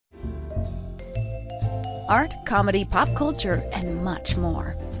art, comedy, pop culture, and much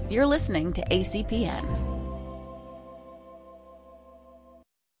more. You're listening to ACPN.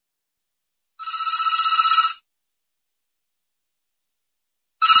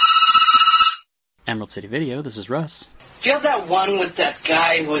 Emerald City Video, this is Russ. Do you have that one with that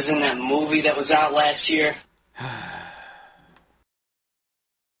guy who was in that movie that was out last year?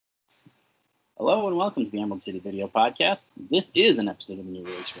 Hello and welcome to the Emerald City Video Podcast. This is an episode of the New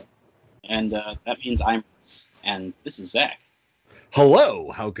Release Show. And that means I'm Russ, and this is Zach. Hello,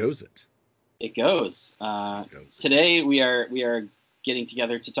 how goes it? It goes. Today we are getting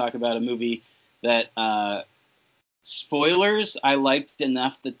together to talk about a movie that, spoilers, I liked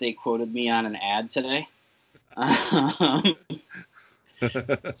enough that they quoted me on an ad today.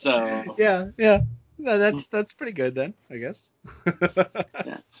 So yeah. No, that's pretty good then, I guess.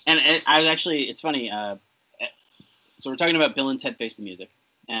 Yeah. And I was actually, it's funny. So we're talking about Bill and Ted Face the Music,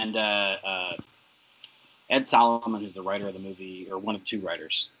 and Ed Solomon, who's the writer of the movie, or one of two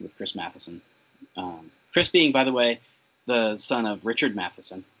writers, with Chris Matheson. Chris being, by the way, the son of Richard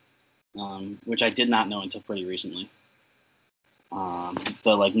Matheson, which I did not know until pretty recently.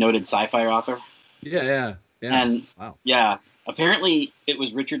 The noted sci-fi author. Yeah. And wow. Yeah, apparently it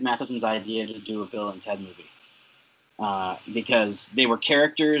was Richard Matheson's idea to do a Bill and Ted movie, because they were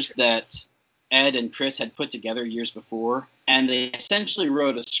characters that Ed and Chris had put together years before, and they essentially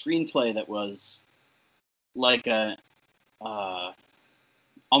wrote a screenplay that was like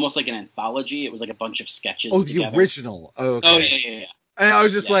almost like an anthology. It was like a bunch of sketches. Oh, together. The original. Oh, okay. Oh, yeah. And I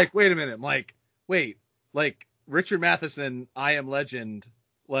was just like, wait a minute. I'm like, wait, like Richard Matheson, I Am Legend,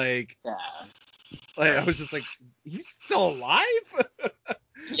 like. Yeah. Like, I was just like, he's still alive?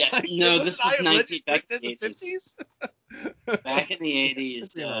 Yeah, like, no, this was back in the 50s? Back in the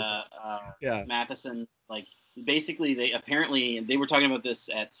 80s, yeah. Matheson, basically they were talking about this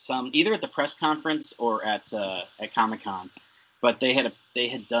at either at the press conference or at Comic-Con, but they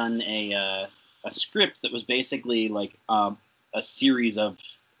had done a script that was basically like a series of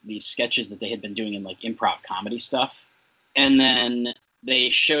these sketches that they had been doing in like improv comedy stuff, and then they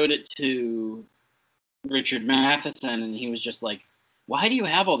showed it to Richard Matheson, and he was just like, why do you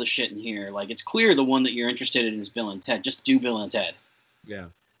have all this shit in here? Like, it's clear the one that you're interested in is Bill and Ted. Just do Bill and Ted. Yeah.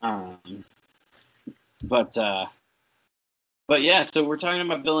 But yeah, so we're talking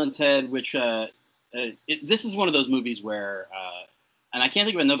about Bill and Ted, which this is one of those movies where, and I can't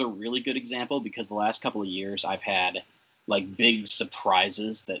think of another really good example, because the last couple of years I've had like big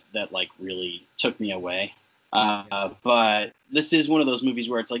surprises that like really took me away. But this is one of those movies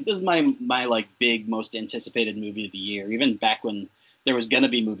where it's like, this is my like big, most anticipated movie of the year. Even back when there was going to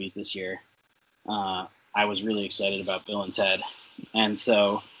be movies this year, I was really excited about Bill and Ted. And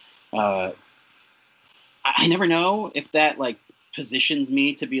so I never know if that like positions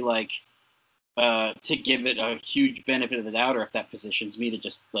me to be like, to give it a huge benefit of the doubt, or if that positions me to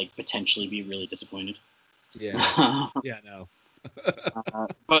just like potentially be really disappointed. Yeah. Yeah, no.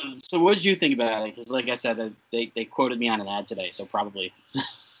 But so what did you think about it? Because like I said, they quoted me on an ad today, so probably.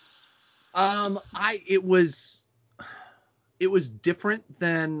 It was different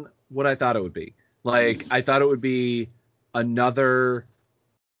than what I thought it would be. Like, I thought it would be another.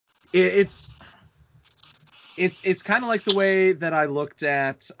 It's kind of like the way that I looked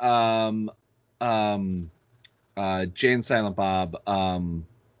at Jay and Silent Bob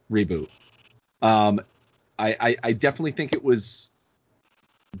reboot. I definitely think it was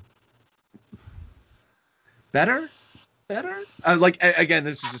better. Again,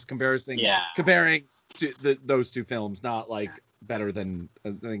 this is just comparing to those two films, not like better than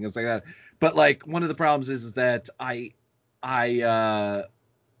things like that. But like, one of the problems is that I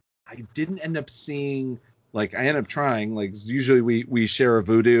didn't end up seeing, like, I ended up trying, like, usually we share a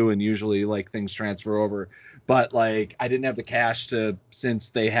Vudu and usually like things transfer over, but like I didn't have the cash to, since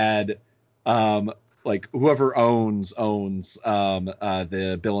they had like whoever owns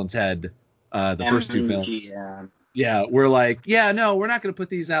the Bill and Ted, the first two films. Yeah, we're like, no, we're not going to put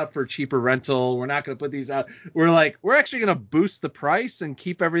these out for cheaper rental. We're not going to put these out. We're like, we're actually going to boost the price and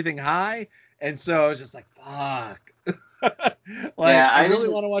keep everything high. And so I was just like, fuck. I really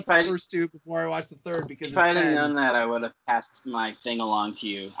want to watch the first two before I watch the third, because if I hadn't known that, I would have passed my thing along to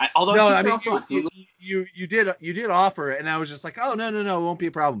you. You did offer it, and I was just like, oh, no, it won't be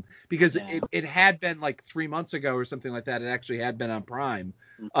a problem, because it had been like 3 months ago or something like that. It actually had been on Prime,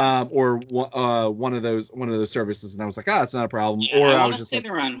 or one of those services, and I was like, it's not a problem. Yeah, I was just like,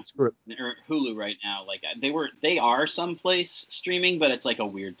 they're on Hulu right now. Like they are someplace streaming, but it's like a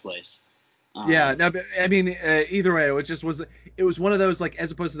weird place. But I mean, either way, it was one of those, like,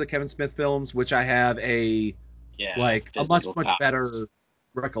 as opposed to the Kevin Smith films, which I have a much better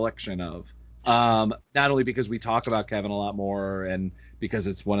recollection of. Not only because we talk about Kevin a lot more and because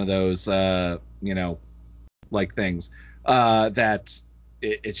it's one of those, like things that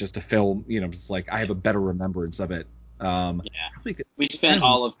it's just a film, it's like I have a better remembrance of it. We spent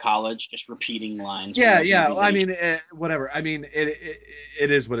all of college just repeating lines. Yeah. Well, I mean, whatever. I mean,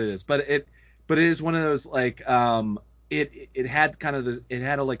 it is what it is. But it is one of those like it had kind of it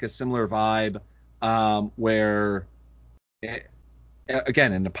had like a similar vibe where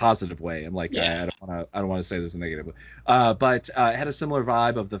again in a positive way. I'm like I don't want to say this in a negative way. But it had a similar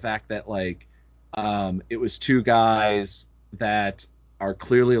vibe of the fact that like it was two guys that are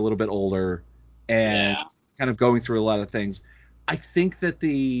clearly a little bit older and kind of going through a lot of things. I think that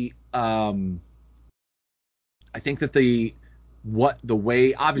the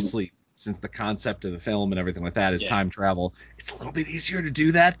way obviously since the concept of the film and everything like that is time travel, it's a little bit easier to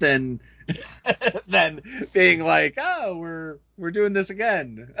do that than being like, oh, we're doing this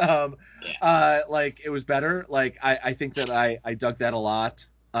again. Like it was better. Like I think that I dug that a lot.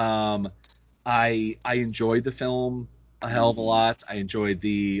 I enjoyed the film a hell of a lot. I enjoyed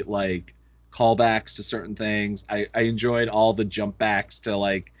the like callbacks to certain things. I enjoyed all the jump backs to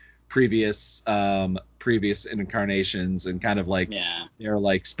like previous incarnations and kind of like their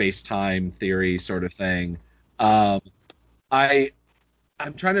like space-time theory sort of thing. I'm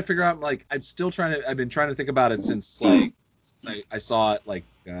trying to figure out like I've been trying to think about it since I saw it like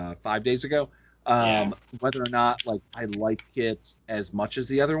 5 days ago. Whether or not like I like it as much as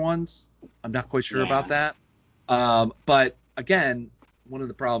the other ones, I'm not quite sure about that. But again, one of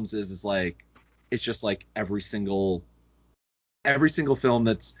the problems is like it's just like every single film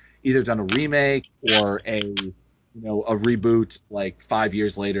that's either done a remake or a reboot like 5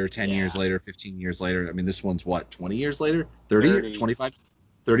 years later, 10 years later, 15 years later. I mean, this one's what, 20 years later? 30, 25,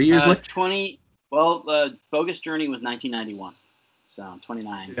 30 years later? 20. Well, Bogus Journey was 1991, so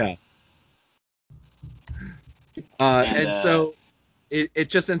 29. Yeah. And so it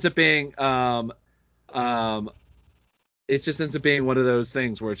just ends up being one of those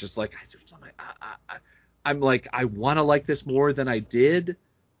things where it's just like I'm like I want to like this more than I did,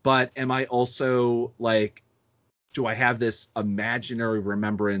 but am I also like, do I have this imaginary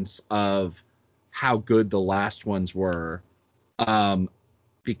remembrance of how good the last ones were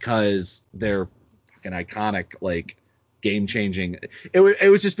because they're fucking iconic, like game changing. It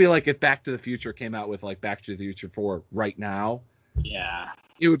would just be like if Back to the Future came out with like Back to the Future 4 right now. Yeah.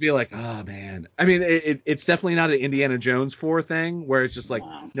 It would be like, oh man. I mean, it's definitely not an Indiana Jones 4 thing where it's just like,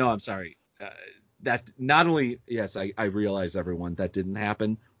 no, I'm sorry. That not only, yes, I realize everyone that didn't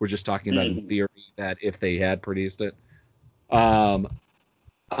happen. We're just talking about in theory that if they had produced it. But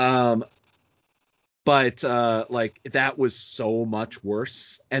like that was so much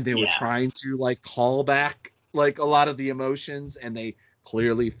worse, and they were trying to like call back like a lot of the emotions, and they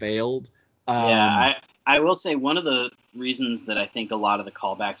clearly failed. I will say one of the reasons that I think a lot of the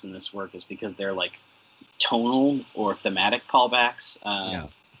callbacks in this work is because they're like tonal or thematic callbacks.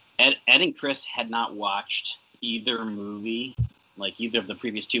 Ed and Chris had not watched either movie, like either of the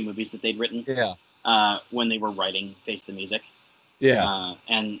previous two movies that they'd written, when they were writing Face the Music.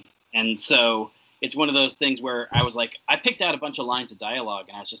 And so it's one of those things where I was like, I picked out a bunch of lines of dialogue,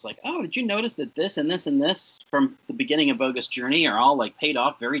 and I was just like, oh, did you notice that this and this and this from the beginning of Bogus Journey are all like paid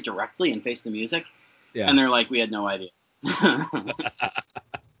off very directly in Face the Music? And they're like, we had no idea.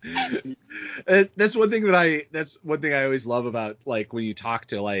 That's one thing I always love about like when you talk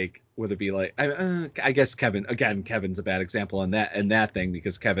to like whether it be like I guess Kevin's a bad example in that thing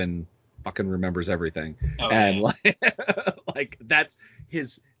because Kevin fucking remembers everything like that's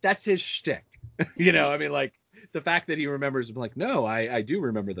his shtick. I mean, like the fact that he remembers, I'm like, no, I do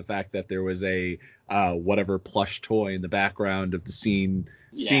remember the fact that there was a whatever plush toy in the background of the scene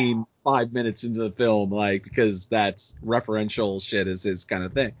 5 minutes into the film, like, because that's referential shit is his kind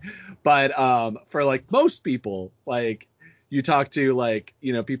of thing. But for like most people, like you talk to like,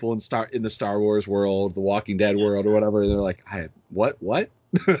 people in the Star Wars world, the Walking Dead world or whatever, and they're like, what?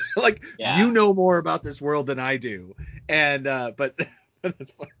 Like, you know more about this world than I do. And but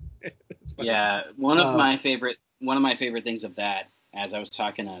that's funny. One of my favorite things of that, as I was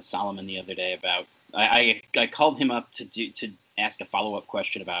talking to Solomon the other day about, I called him up to ask a follow-up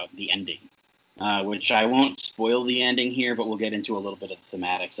question about the ending, which I won't spoil the ending here, but we'll get into a little bit of the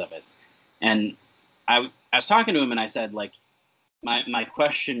thematics of it. And I was talking to him, and I said, like, my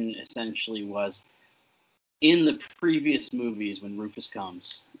question essentially was, in the previous movies when Rufus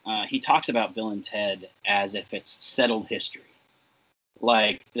comes, he talks about Bill and Ted as if it's settled history.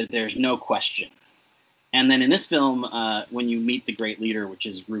 Like, that there's no question. And then in this film, when you meet the great leader, which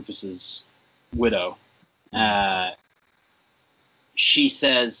is Rufus's widow, she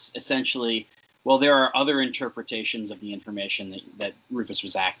says essentially, well, there are other interpretations of the information that Rufus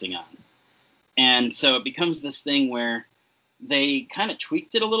was acting on. And so it becomes this thing where they kind of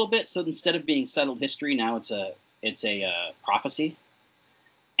tweaked it a little bit. So instead of being settled history, now it's a prophecy.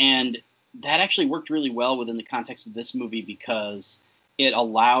 And that actually worked really well within the context of this movie because it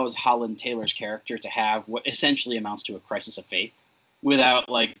allows Holland Taylor's character to have what essentially amounts to a crisis of faith without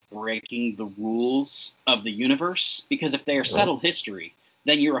like breaking the rules of the universe. Because if they are settled history,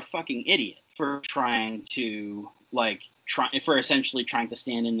 then you're a fucking idiot for trying to for essentially trying to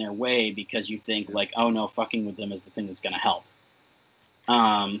stand in their way because you think like, oh no, fucking with them is the thing that's going to help.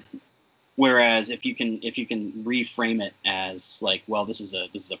 Whereas if you can reframe it as like, well, this is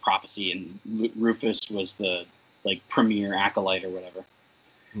a prophecy and Rufus was the like premier acolyte or whatever,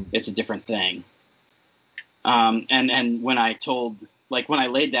 it's a different thing. And when I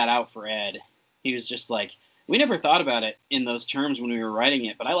laid that out for Ed, he was just like, we never thought about it in those terms when we were writing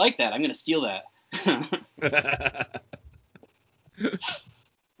it, but I like that. I'm going to steal that.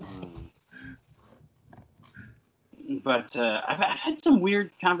 But I've had some weird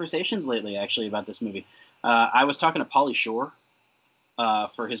conversations lately, actually, about this movie. I was talking to Pauly Shore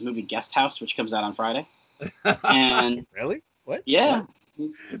for his movie Guest House, which comes out on Friday. And really? What? Yeah.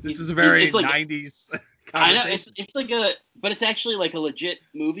 What? This is a very it's like 90s I know, conversation. it's like but it's actually like a legit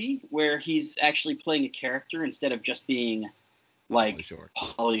movie where he's actually playing a character instead of just being like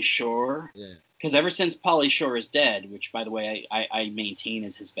Pauly Shore. Yeah. Because ever since Pauly Shore is Dead, which by the way I maintain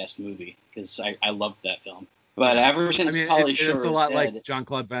is his best movie because I loved that film. But ever since Pauly Shore is it's a lot dead, like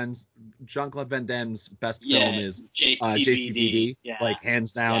Jean-Claude Van Damme's best yeah, film is JCVD. JCVD, like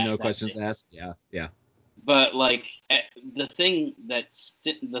hands down, no exactly. questions asked. Yeah. But like the thing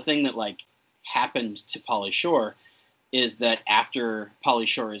that like happened to Pauly Shore is that after Pauly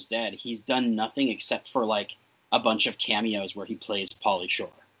Shore is dead, he's done nothing except for like a bunch of cameos where he plays Pauly Shore.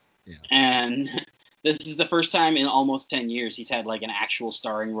 Yeah. And this is the first time in almost 10 years he's had like an actual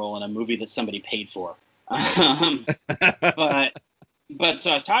starring role in a movie that somebody paid for. But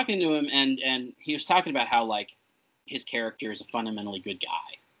so I was talking to him and he was talking about how like his character is a fundamentally good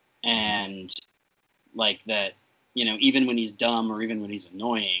guy and like that, you know, even when he's dumb or even when he's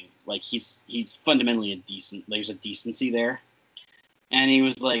annoying, like he's fundamentally there's a decency there. And he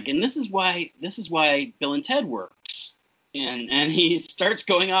was like, and this is why Bill and Ted works. And he starts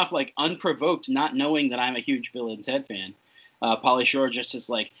going off like unprovoked, not knowing that I'm a huge Bill and Ted fan. Pauly Shore just is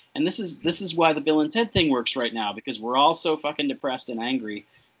like, and this is why the Bill and Ted thing works right now, because we're all so fucking depressed and angry.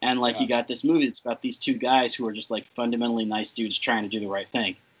 And like you got this movie that's about these two guys who are just like fundamentally nice dudes trying to do the right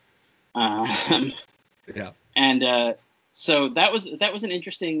thing. Yeah. And so that was an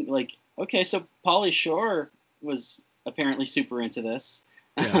interesting, like, okay, so Pauly Shore was apparently super into this.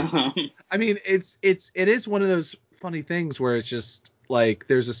 Yeah. I mean, it is one of those funny things where it's just like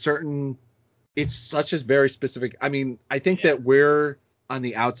there's a certain, it's such a very specific. I mean, I think that we're on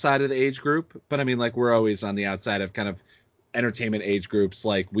the outside of the age group, but I mean, like we're always on the outside of kind of entertainment age groups.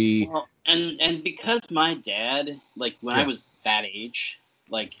 Like and because my dad, like when I was that age,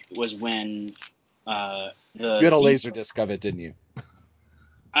 like was when you had a laser disc of it, didn't you?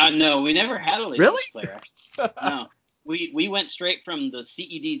 No, we never had a laser disc player. No, we went straight from the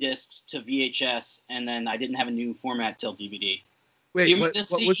CED discs to VHS, and then I didn't have a new format till DVD. Wait, what was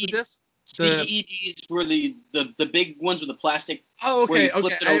the disc? CEDs were the big ones with the plastic. Oh, okay.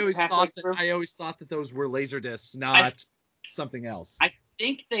 I always thought that those were laser discs, not something else. I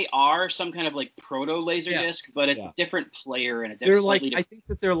think they are some kind of like proto laser disc, but it's a different player and a different. I think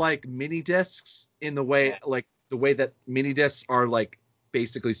that they're like mini discs in the way like the way that mini discs are like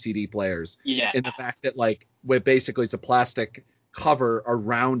basically CD players. Yeah. In the fact that like where basically it's a plastic cover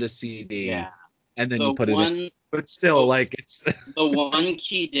around a CD. Yeah. And then you put it in. But still, like it's the one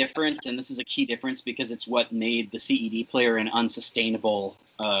key difference, and this is a key difference because it's what made the CED player an unsustainable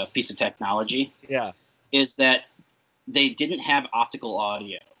piece of technology. Yeah. Is that they didn't have optical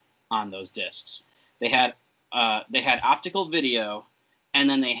audio on those discs. They had optical video, and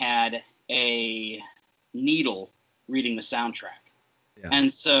then they had a needle reading the soundtrack. Yeah.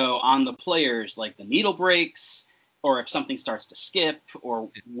 And so on the players, like the needle breaks, or if something starts to skip, or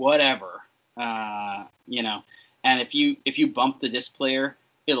whatever, you know. And if you bump the disc player,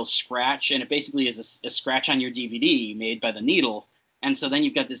 it'll scratch, and it basically is a scratch on your DVD made by the needle. And so then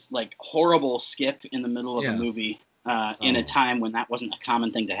you've got this like horrible skip in the middle of a movie in a time when that wasn't a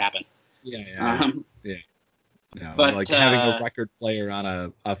common thing to happen. Yeah. No, but like having a record player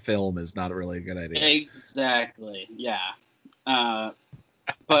on a film is not really a good idea. Exactly. Yeah.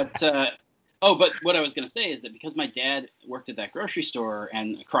 But what I was going to say is that because my dad worked at that grocery store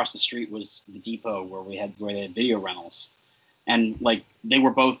and across the street was the depot where they had video rentals, and like they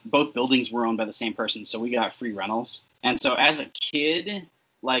were both buildings were owned by the same person, so we got free rentals. And so as a kid,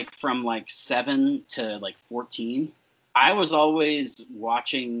 like from like 7 to like 14, I was always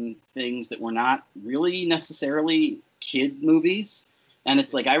watching things that were not really necessarily kid movies. And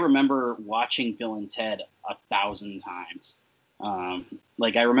it's like I remember watching Bill and Ted 1,000 times.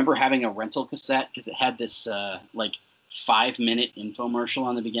 Like I remember having a rental cassette because it had this like 5-minute infomercial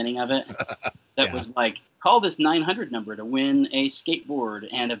on the beginning of it that was like, call this 900 number to win a skateboard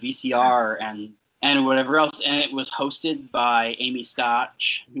and a VCR and whatever else. And it was hosted by Amy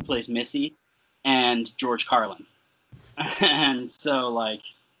Stotch, who plays Missy, and George Carlin. And so like,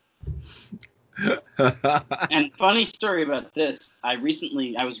 and funny story about this, I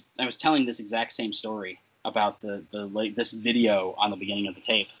was telling this exact same story about this video on the beginning of the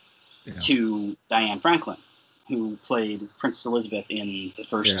tape to Diane Franklin, who played Princess Elizabeth in the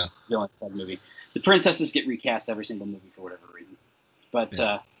first Bill and Ted movie. The princesses get recast every single movie for whatever reason,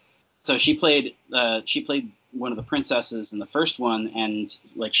 but so she played one of the princesses in the first one, and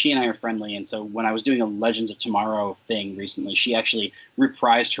like she and I are friendly. And so when I was doing a Legends of Tomorrow thing recently, she actually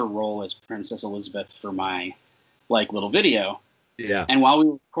reprised her role as Princess Elizabeth for my like little video. Yeah. And while we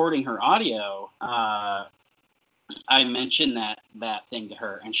were recording her audio, I mentioned that thing to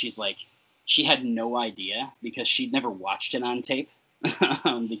her, and she's like, she had no idea because she'd never watched it on tape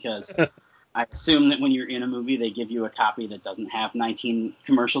because I assume that when you're in a movie, they give you a copy that doesn't have 19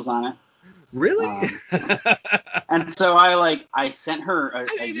 commercials on it. Really? And so I sent her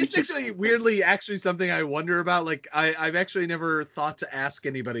it's actually weirdly something I wonder about. Like I've actually never thought to ask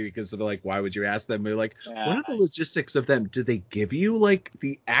anybody because they're like, why would you ask them? They're like, what are the logistics of them? Do they give you like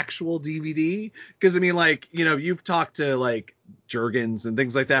the actual DVD? Because I mean, like, you know, you've talked to like Jergens and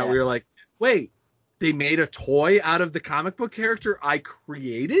things like that where you're like, wait, they made a toy out of the comic book character I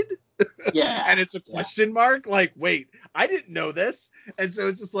created? Yeah. And it's a question mark. Like, wait, I didn't know this. And so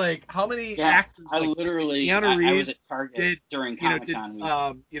it's just like, how many actors? I like, literally, Keanu Reeves I was at Target during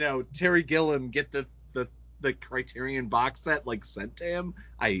Comic-Con week. Terry Gilliam get the Criterion box set like sent to him?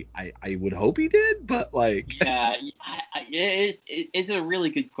 I would hope he did, but like. Yeah, it's a really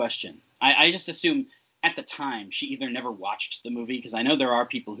good question. I just assume at the time she either never watched the movie, because I know there are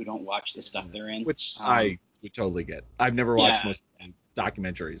people who don't watch the stuff they're in. Which I would totally get. I've never watched most of them.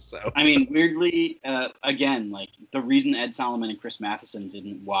 Documentaries, so I mean, weirdly, again, like the reason Ed Solomon and Chris Matheson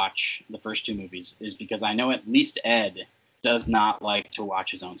didn't watch the first two movies is because I know at least Ed does not like to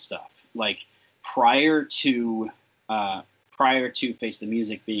watch his own stuff. Like prior to Face the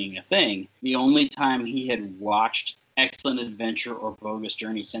Music being a thing, the only time he had watched Excellent Adventure or Bogus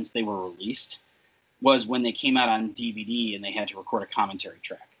Journey since they were released was when they came out on DVD and they had to record a commentary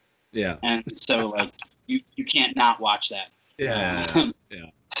track. Yeah. And so like you can't not watch that. Yeah.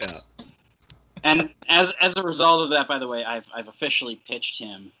 And as a result of that, by the way, I've officially pitched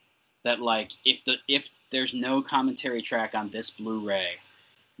him that like if there's no commentary track on this Blu-ray,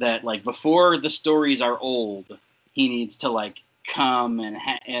 that like before the stories are old, he needs to like come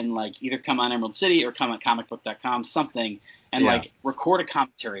and like either come on Emerald City or come at comicbook.com, something, and like record a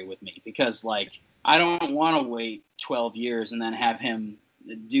commentary with me, because like I don't want to wait 12 years and then have him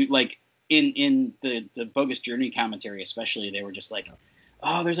do like. In the Bogus Journey commentary especially, they were just like,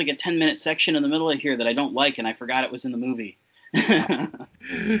 oh, there's like a 10-minute section in the middle of here that I don't like, and I forgot it was in the movie.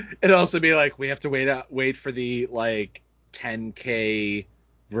 It'd also be like, we have to wait for the like 10K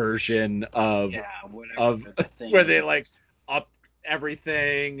version of where they like up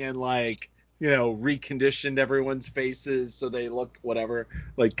everything and like, you know, reconditioned everyone's faces so they look whatever.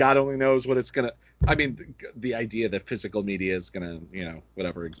 Like, God only knows what it's gonna. I mean, the idea that physical media is gonna, you know,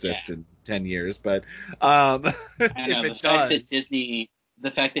 whatever exist in 10 years, but I know, if it does,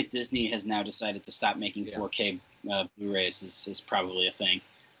 the fact that Disney has now decided to stop making 4K Blu-rays is probably a thing.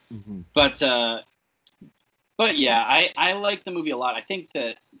 Mm-hmm. But yeah, I like the movie a lot. I think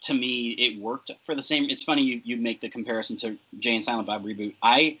that to me it worked for the same. It's funny you make the comparison to Jay and Silent Bob Reboot.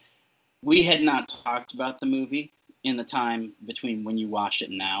 We had not talked about the movie in the time between when you watched it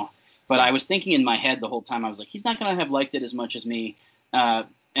and now, but I was thinking in my head the whole time, I was like, he's not going to have liked it as much as me, and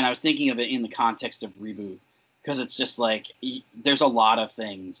I was thinking of it in the context of Reboot, because it's just like there's a lot of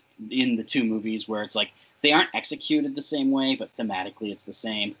things in the two movies where it's like they aren't executed the same way, but thematically it's the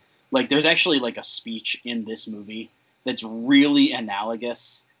same. Like there's actually like a speech in this movie that's really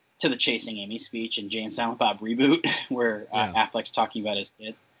analogous to the Chasing Amy speech in Jay and Silent Bob Reboot, where Affleck's talking about his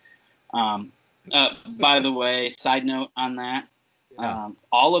kid. By the way, side note on that,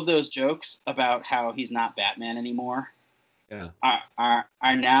 all of those jokes about how he's not Batman anymore are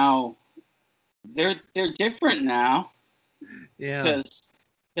now they're different now. Because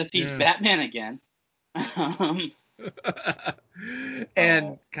he's Batman again.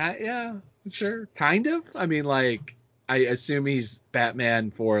 And yeah, sure, kind of. I mean, like, I assume he's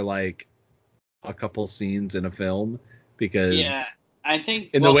Batman for like a couple scenes in a film because Yeah, I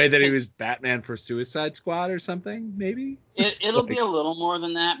think in the way that he was 'cause Batman for Suicide Squad or something, maybe. it'll be Like, a little more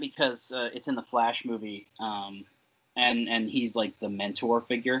than that because it's in the Flash movie, and he's like the mentor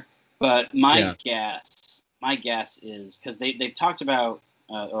figure. But yeah, my guess is because they've talked about,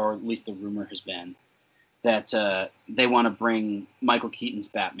 or at least the rumor has been that they want to bring Michael Keaton's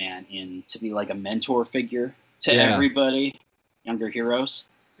Batman in to be like a mentor figure to Yeah. everybody, younger heroes.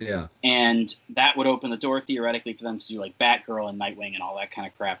 yeah, And that would open the door theoretically for them to do like Batgirl and Nightwing and all that kind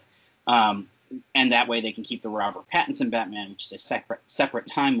of crap. And that way they can keep the Robert Pattinson Batman, which is a separate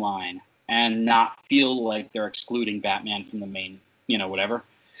timeline, and not feel like they're excluding Batman from the main, whatever.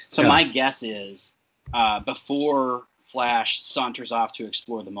 So Yeah. my guess is before Flash saunters off to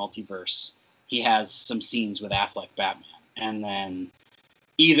explore the multiverse, he has some scenes with Affleck Batman, and then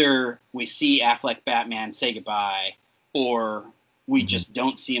either we see Affleck Batman say goodbye, or we just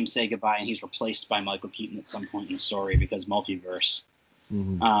don't see him say goodbye, and he's replaced by Michael Keaton at some point in the story because multiverse.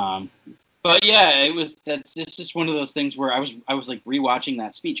 But yeah, it's just one of those things where I was like rewatching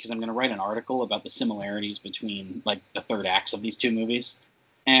that speech because I'm going to write an article about the similarities between like the third acts of these two movies,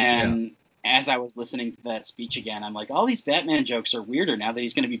 and as I was listening to that speech again, I'm like, all these Batman jokes are weirder now that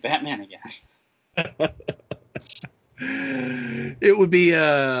he's going to be Batman again. It would be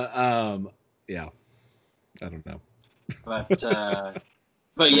yeah, I don't know.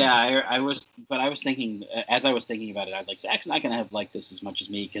 But yeah, I was thinking, as I was thinking about it, I was like, Zach's not gonna have liked this as much as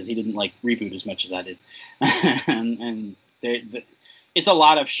me because he didn't like Reboot as much as I did, and it's a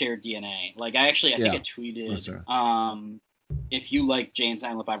lot of shared DNA. Like I think I tweeted, if you like Jay and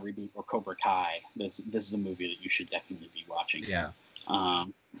Silent Bob Reboot or Cobra Kai, this is a movie that you should definitely be watching. Yeah.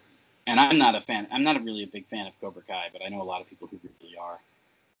 And I'm not a fan. I'm not really a big fan of Cobra Kai, but I know a lot of people who really are.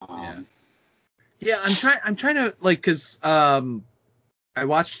 Yeah, I'm trying to like, cause I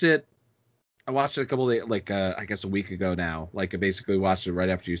watched it a couple of days, like I guess a week ago now. Like I basically watched it right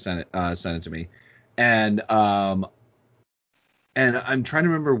after you sent it to me, and I'm trying to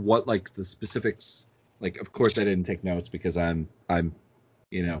remember what like the specifics. Like, of course I didn't take notes because I'm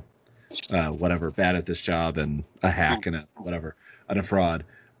whatever, bad at this job and a hack and a fraud.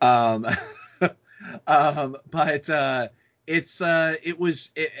 But I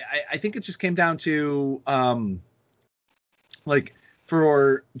think it just came down to like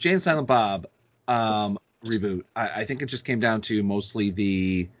for Jay and Silent Bob reboot. I think it just came down to mostly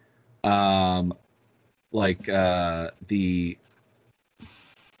the the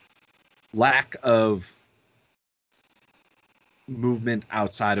lack of movement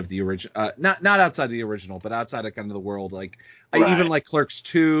outside of the original, not outside of the original, but outside of kind of the world. Like I even like Clerks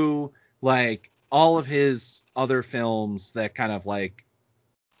 2, like all of his other films that kind of like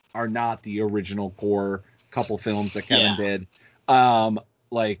are not the original core couple films that Kevin did.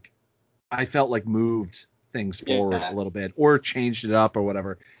 Like I felt like moved things forward a little bit or changed it up or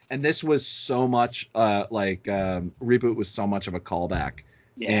whatever. And this was so much Reboot was so much of a callback.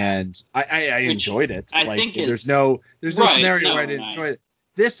 Yeah. And I enjoyed it. I think there's no scenario where I didn't enjoy it.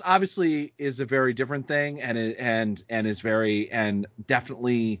 This obviously is a very different thing and is very and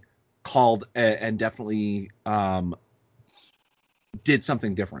definitely called and definitely did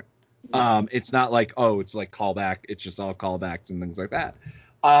something different. It's not like, it's like callback. It's just all callbacks and things like that.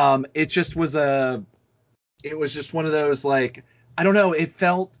 It was just one of those, like, I don't know. It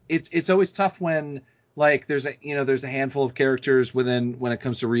felt it's always tough when like there's a handful of characters when it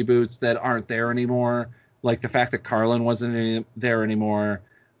comes to reboots that aren't there anymore. Like the fact that Carlin wasn't there anymore.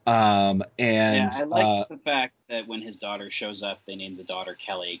 I like the fact that when his daughter shows up, they named the daughter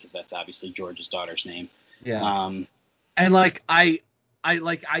Kelly because that's obviously George's daughter's name. Yeah. And like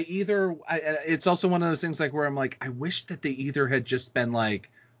it's also one of those things like where I'm like, I wish that they either had just been like,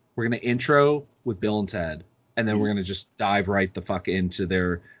 we're gonna intro with Bill and Ted, and then we're gonna just dive right the fuck into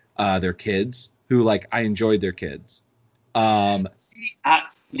their kids, who like I enjoyed their kids.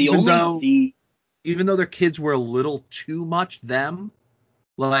 Even though their kids were a little too much them,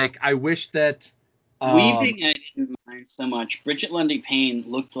 like I wish that. Weaving, I didn't mind so much. Bridget Lundy Payne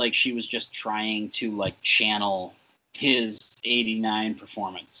looked like she was just trying to like channel his 89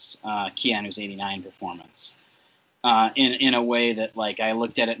 performance, Keanu's 89 performance, in a way that like I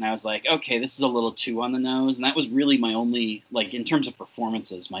looked at it and I was like, okay, this is a little too on the nose, and that was really my only, like, in terms of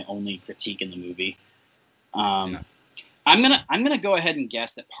performances, my only critique in the movie. I'm gonna go ahead and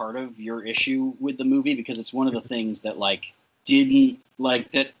guess that part of your issue with the movie, because it's one of the things that like didn't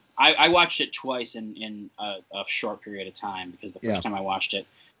like that. I watched it twice in a short period of time because the first time I watched it,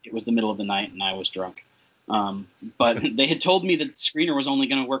 it was the middle of the night and I was drunk. But they had told me that the screener was only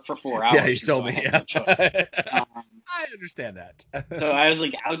going to work for 4 hours. Yeah, you told me. I had no choice. I understand that. So I was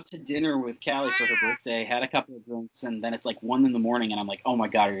like out to dinner with Callie for her birthday, had a couple of drinks, and then it's like 1 a.m. and I'm like, oh my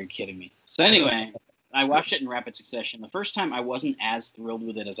God, are you kidding me? So anyway, I watched it in rapid succession. The first time I wasn't as thrilled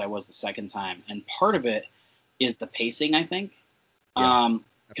with it as I was the second time. And part of it is the pacing, I think. Yeah.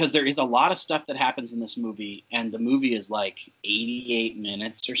 Because there is a lot of stuff that happens in this movie, and the movie is like 88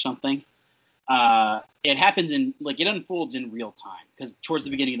 minutes or something. It happens it unfolds in real time, because towards the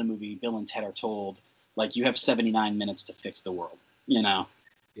beginning of the movie, Bill and Ted are told, like, you have 79 minutes to fix the world, Yeah.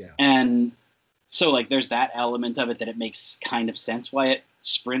 And so, like, there's that element of it that it makes kind of sense why it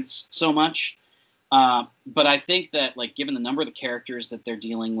sprints so much. But I think that, like, given the number of the characters that they're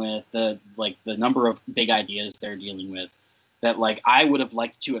dealing with, the number of big ideas they're dealing with, that, like, I would have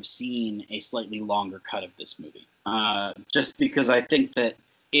liked to have seen a slightly longer cut of this movie. Just because I think that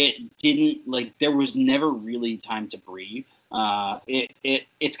it didn't, like, there was never really time to breathe.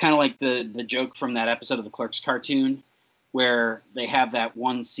 It's kind of like the joke from that episode of the Clerks cartoon, where they have that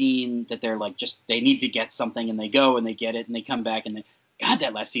one scene that they're like, they need to get something, and they go and they get it and they come back, and God,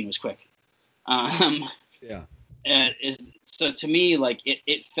 that last scene was quick. Yeah. So to me, like,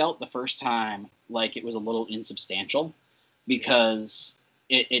 it felt the first time like it was a little insubstantial, because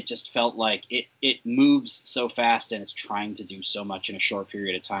it just felt like it moves so fast and it's trying to do so much in a short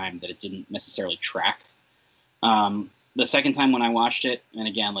period of time that it didn't necessarily track. The second time when I watched it, and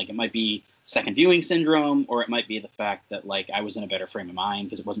again, like, it might be second viewing syndrome, or it might be the fact that, like, I was in a better frame of mind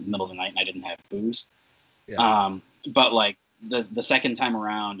because it wasn't the middle of the night and I didn't have booze. Yeah. But like the second time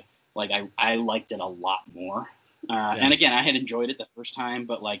around, like, I liked it a lot more. And again, I had enjoyed it the first time,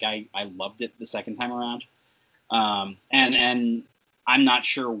 but like I loved it the second time around. And I'm not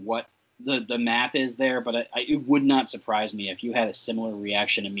sure what the math is there, but it would not surprise me if you had a similar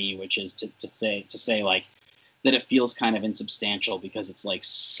reaction to me, which is to say like that it feels kind of insubstantial because it's like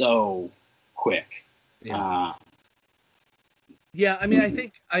so quick. Yeah. Yeah, I mean, I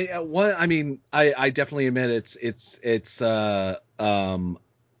think I definitely admit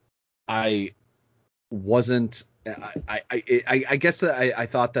I wasn't. I guess that I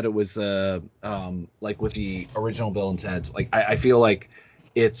thought that it was like with the original Bill and Ted's, like I feel like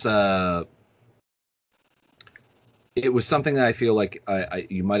it's it was something that I feel like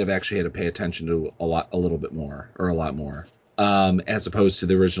you might have actually had to pay attention to a lot more, as opposed to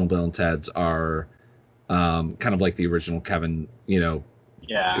the original Bill and Ted's are kind of like the original Kevin, Yeah.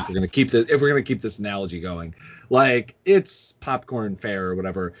 If we're gonna keep this analogy going, like, it's popcorn fare or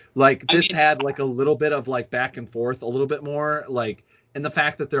whatever. Like, this had like a little bit of like back and forth, a little bit more, like, and the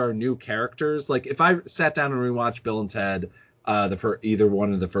fact that there are new characters. Like, if I sat down and rewatched Bill and Ted, either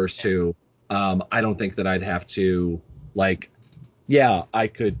one of the first two, I don't think that I'd have to, like, yeah, I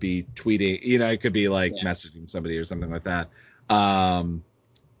could be tweeting, I could be like messaging somebody or something like that, and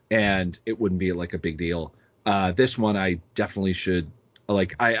it wouldn't be like a big deal. This one I definitely should.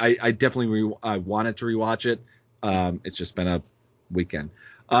 Like, I definitely wanted to rewatch it. It's just been a weekend.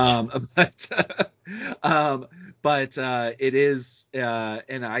 But it is,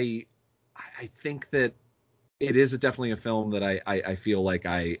 and I think that it is definitely a film that I feel like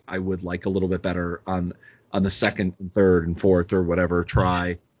I would like a little bit better on the second and third and fourth or whatever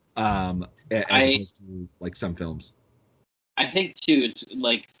try, as opposed to like some films. I think too, it's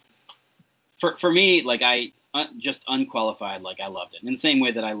like for me, like, I just unqualified, like, I loved it in the same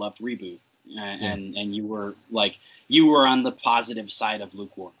way that I loved Reboot, and you were on the positive side of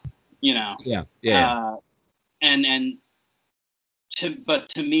lukewarm, Yeah. But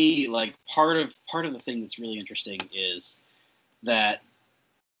to me, like, part of the thing that's really interesting is that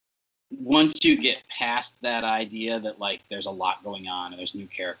once you get past that idea that, like, there's a lot going on and there's new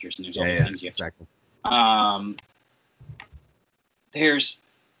characters and there's all these things you have exactly.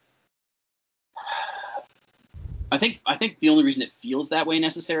 I think the only reason it feels that way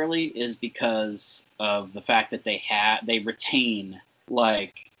necessarily is because of the fact that they retain,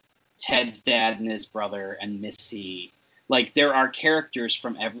 like, Ted's dad and his brother and Missy. Like, there are characters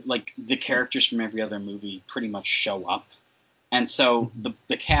from the characters from every other movie pretty much show up. And so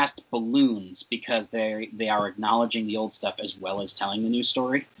the cast balloons because they are acknowledging the old stuff as well as telling the new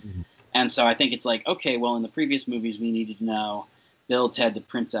story. Mm-hmm. And so I think it's like, okay, well, in the previous movies we needed to know Bill, Ted, the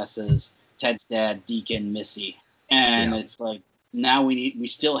princesses, Ted's dad, Deacon, Missy. And it's like, now we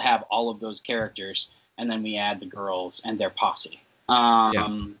still have all of those characters, and then we add the girls and their posse.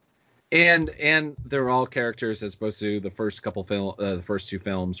 And they're all characters as opposed to the first two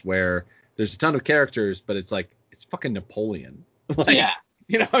films where there's a ton of characters, but it's like, it's fucking Napoleon. Like, yeah.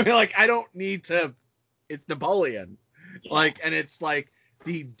 I mean, like, I don't need to. It's Napoleon. Yeah. Like, and it's like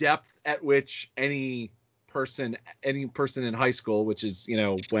the depth at which any person in high school, which is,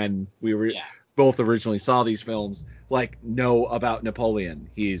 when we were Yeah. both originally saw these films, like, know about Napoleon.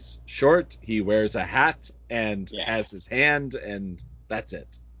 He's short, he wears a hat, and has his hand, and that's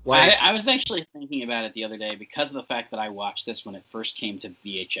it. Like, I was actually thinking about it the other day because of the fact that I watched this when it first came to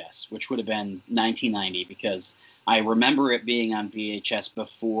VHS, which would have been 1990, because I remember it being on VHS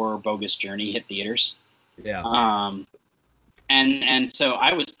before Bogus Journey hit theaters. Yeah. And so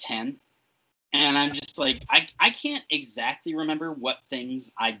I was 10, and I'm just like, I can't exactly remember what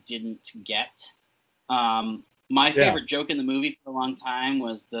things I didn't get. My favorite joke in the movie for a long time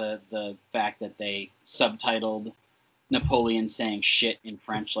was the fact that they subtitled Napoleon saying shit in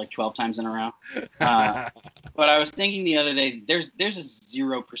French like 12 times in a row. But I was thinking the other day, there's a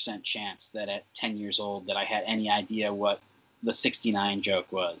 0% chance that at 10 years old that I had any idea what the 69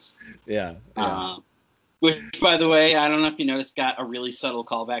 joke was. Yeah. Which, by the way, I don't know if you noticed, got a really subtle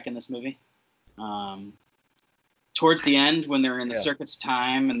callback in this movie. Towards the end, when they're in the circuits of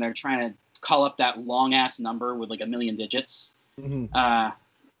time and they're trying to call up that long-ass number with like a million digits,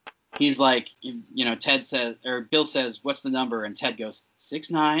 he's like, Ted says, or Bill says, "What's the number?" And Ted goes,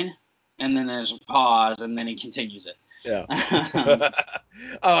 69, and then there's a pause, and then he continues it. Yeah.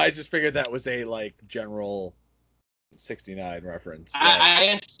 I just figured that was a like general 69 reference.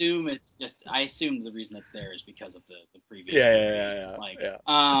 I assume the reason it's there is because of the previous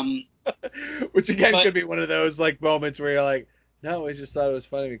movie. Which again could be one of those like moments where you're like, no, I just thought it was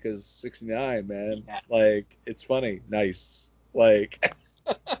funny because 69, man. Yeah. Like, it's funny. Nice. Like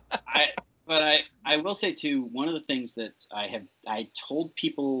I will say too, one of the things that I told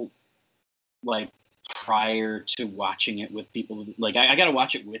people like prior to watching it with people, like I got to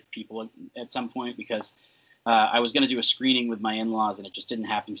watch it with people at some point, because I was going to do a screening with my in-laws, and it just didn't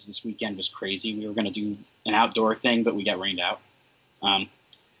happen because this weekend was crazy. We were going to do an outdoor thing, but we got rained out.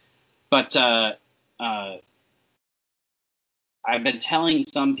 I've been telling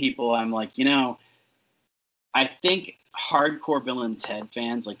some people, I'm like, I think hardcore Bill and Ted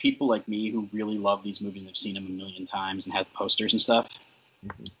fans, like people like me who really love these movies and have seen them a million times and have posters and stuff,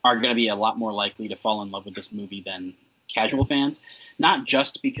 are going to be a lot more likely to fall in love with this movie than casual fans. Not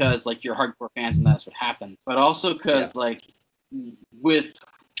just because like you're hardcore fans and that's what happens, but also because like with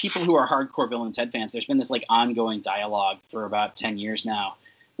people who are hardcore Bill and Ted fans, there's been this like ongoing dialogue for about 10 years now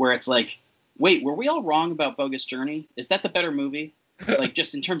where it's like, wait, were we all wrong about Bogus Journey? Is that the better movie? Like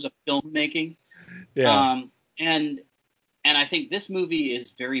just in terms of filmmaking? Yeah. And I think this movie is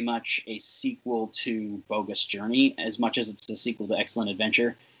very much a sequel to Bogus Journey as much as it's a sequel to Excellent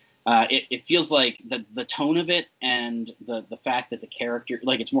Adventure. It feels like the tone of it and the fact that the character,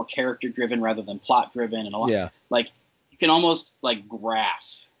 like it's more character driven rather than plot driven, and a lot like you can almost like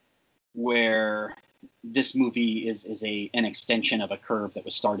graph where this movie is an extension of a curve that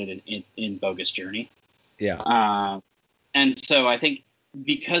was started in Bogus Journey. Yeah. And so I think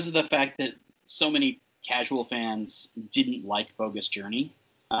because of the fact that so many casual fans didn't like Bogus Journey,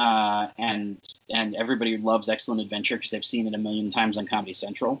 and everybody loves Excellent Adventure because they've seen it a million times on Comedy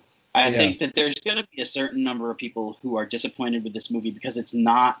Central, I think that there's going to be a certain number of people who are disappointed with this movie because it's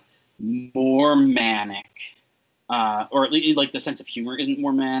not more manic, or at least like the sense of humor isn't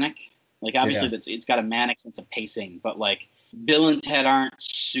more manic. Like obviously it's got a manic sense of pacing, but like Bill and Ted aren't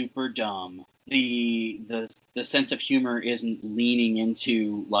super dumb. The sense of humor isn't leaning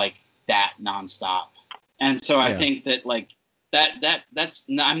into like that nonstop. And so I think that like that's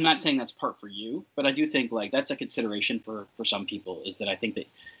I'm not saying that's part for you, but I do think like that's a consideration for some people, is that I think that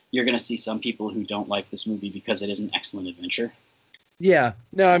you're going to see some people who don't like this movie because it is an excellent adventure. Yeah.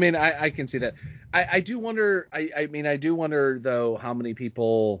 No, I mean, I can see that. I do wonder, I do wonder though how many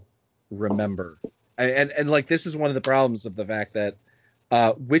people remember. And like this is one of the problems of the fact that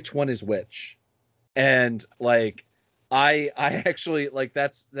which one is which. And like I actually like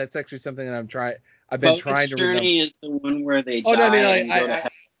that's actually something that I've been trying to remember. Journey is the one where they die. No, I mean,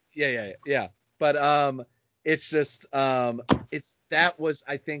 yeah. But it's just that was,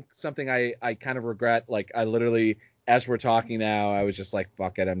 I think, something I kind of regret. Like I literally, as we're talking now, I was just like,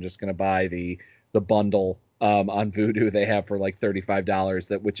 fuck it, I'm just gonna buy the bundle on Vudu they have for like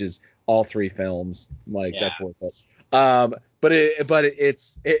 $35, which is all 3 films. Like that's worth it. But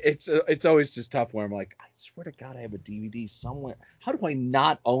it's always just tough where I'm like, I swear to God, I have a DVD somewhere. How do I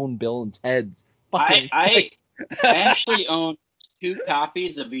not own Bill and Ted's? I actually own 2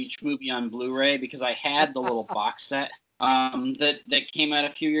 copies of each movie on Blu-ray because I had the little box set that came out a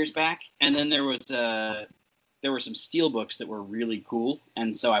few years back, and then there were some steelbooks that were really cool,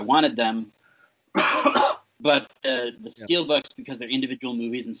 and so I wanted them. But the steelbooks, because they're individual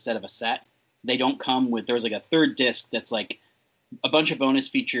movies instead of a set, they don't come with. There's like a third disc that's like a bunch of bonus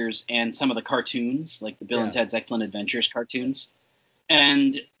features and some of the cartoons, like the Bill and Yeah. Ted's Excellent Adventures cartoons.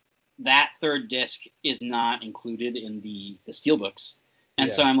 And that third disc is not included in the steelbooks.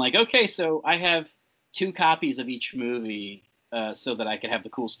 And so Yeah. I'm like, okay, so I have 2 copies of each movie so that I could have the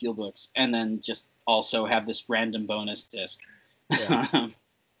cool steelbooks, and then just also have this random bonus disc. Yeah.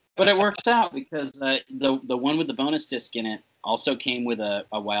 But it works out because the one with the bonus disc in it also came with a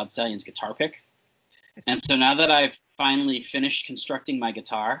Wild Stallions guitar pick. And so now that I've finally finished constructing my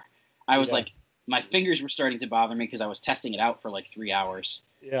guitar, I was Yeah. like, my fingers were starting to bother me because I was testing it out for like 3 hours.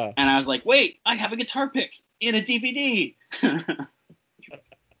 Yeah. And I was like, wait, I have a guitar pick in a DVD.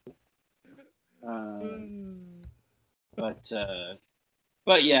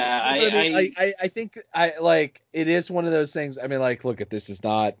 But yeah, But I mean, I think I like it is one of those things. I mean, like, look, this is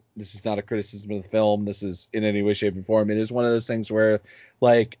not a criticism of the film. This is in any way, shape, or form. It is one of those things where,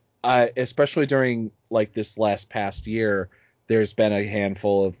 like, especially during like this past year, there's been a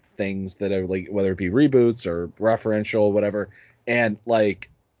handful of things that are like, whether it be reboots or referential, whatever, and like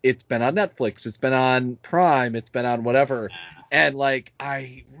it's been on Netflix, it's been on Prime, it's been on whatever, and like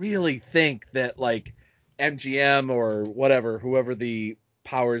I really think that like MGM or whatever, whoever the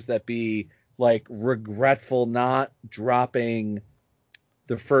powers that be, like regretful not dropping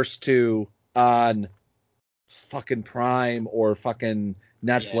the first 2 on fucking Prime or fucking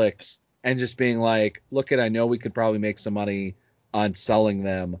Netflix, and just being like, look, I know we could probably make some money on selling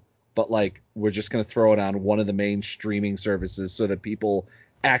them, but like we're just going to throw it on one of the main streaming services so that people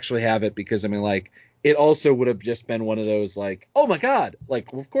actually have it. Because I mean, like, it also would have just been one of those like, oh my god,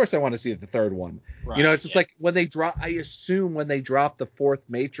 like, of course I want to see the third one. Right, you know, it's just like when they drop, I assume when they drop the 4th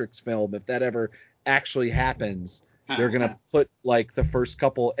Matrix film, if that ever actually happens, they're gonna put like the first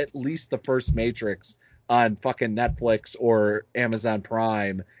couple, at least the first Matrix, on fucking Netflix or Amazon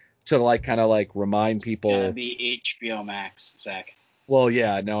Prime to like kind of like remind people. It's gonna be HBO Max, Zach. Well,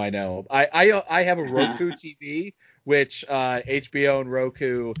 yeah, no, I know. I have a Roku TV, which HBO and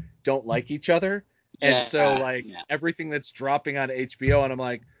Roku don't like each other, and so like everything that's dropping on HBO, and I'm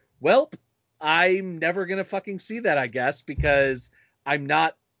like, well, I'm never gonna fucking see that, I guess, because I'm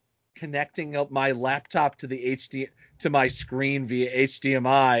not connecting up my laptop to to my screen via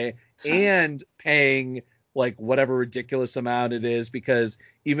HDMI and paying like whatever ridiculous amount it is, because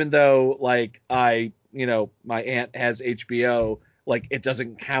even though like my aunt has HBO, like it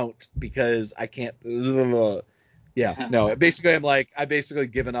doesn't count because I can't. Yeah, no. Basically, I basically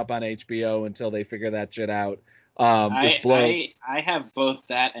given up on HBO until they figure that shit out. Which blows. I have both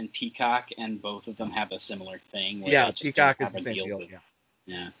that and Peacock, and both of them have a similar thing. Where Yeah, they just Peacock don't is the have a same deal deal. with,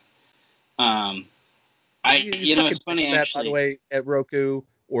 Yeah. It's funny that, actually. By the way, at Roku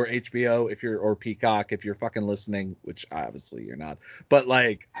or HBO, or Peacock, if you're fucking listening, which obviously you're not, but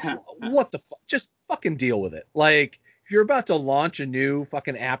like, what the fuck? Just fucking deal with it. Like, if you're about to launch a new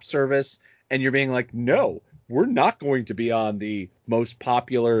fucking app service and you're being like, no, we're not going to be on the most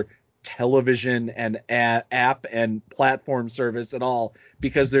popular television and app and platform service at all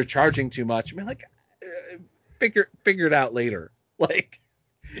because they're charging too much. I mean, like, figure it out later. Like,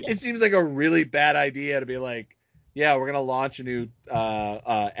 it seems like a really bad idea to be like, yeah, we're gonna launch a new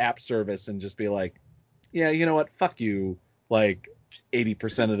app service and just be like, yeah, you know what, fuck you, like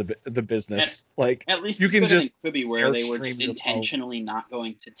 80% of the business. At least you can just Quibi, where they were Airstream just your intentionally phones. not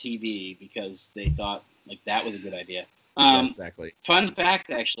going to TV because they thought like that was a good idea. Yeah, exactly. Fun fact,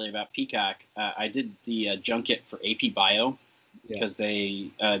 actually, about Peacock, I did the junket for AP Bio because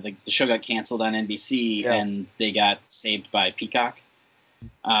the show got canceled on NBC and they got saved by Peacock.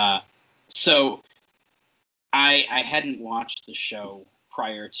 So I hadn't watched the show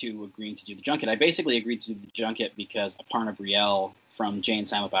prior to agreeing to do the junket. I basically agreed to do the junket because Aparna Brielle from Jay and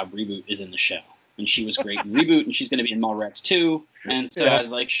Silent Bob Reboot is in the show, and she was great in Reboot, and she's going to be in Mallrats too. And so I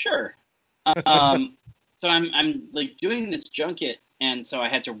was like, sure. So I'm like doing this junket, and so I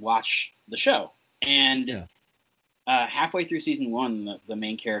had to watch the show. And halfway through season 1, the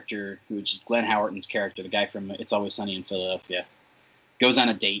main character, which is Glenn Howerton's character, the guy from It's Always Sunny in Philadelphia, goes on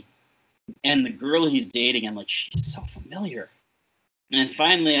a date. And the girl he's dating, I'm like, she's so familiar. And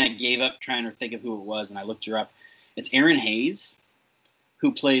finally, I gave up trying to think of who it was, and I looked her up. It's Erin Hayes,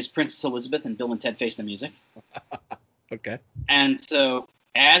 who plays Princess Elizabeth in Bill and Ted Face the Music. Okay. And so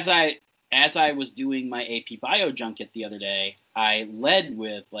as I was doing my AP Bio junket the other day, I led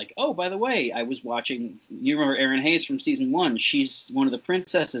with like, oh, by the way, I was watching. You remember Erin Hayes from season 1? She's one of the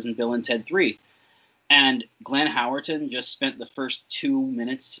princesses in Bill and Ted 3. And Glenn Howerton just spent the first 2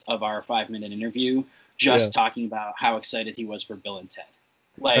 minutes of our 5-minute interview just talking about how excited he was for Bill and Ted.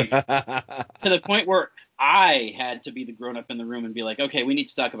 Like, to the point where I had to be the grown-up in the room and be like, okay, we need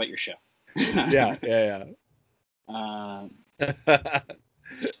to talk about your show. Yeah.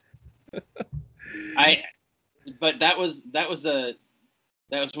 But that was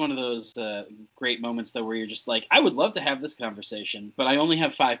one of those great moments though where you're just like, I would love to have this conversation, but I only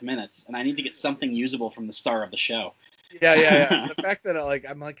have 5 minutes and I need to get something usable from the star of the show. Yeah. The fact that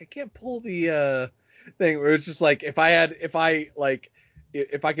I'm like I can't pull the thing where it's just like if I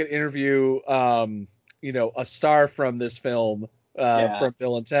could interview a star from this film from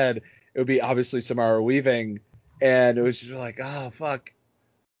Bill and Ted, it would be obviously Samara Weaving, and it was just like, oh fuck,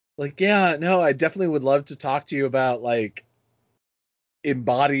 like yeah, no, I definitely would love to talk to you about like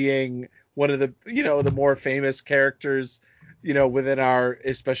embodying one of the the more famous characters within our,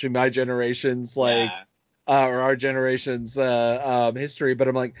 especially my generation's like or our generation's history. But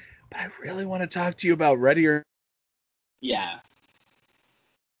I'm like, but I really want to talk to you about Ready or Yeah.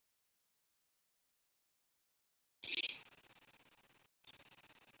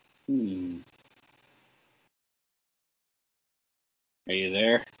 Are you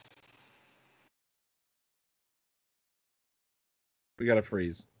there? We got to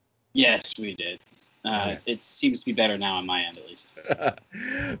freeze. Yes, we did. Okay. It seems to be better now on my end, at least.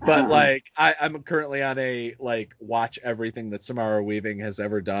 But like, I'm currently on a like watch everything that Samara Weaving has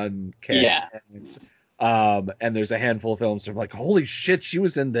ever done kick. Yeah. And there's a handful of films that I'm like, holy shit, she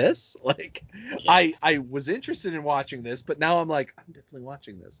was in this. Like, yeah. I was interested in watching this, but now I'm like, I'm definitely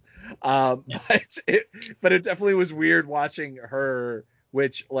watching this. But it definitely was weird watching her,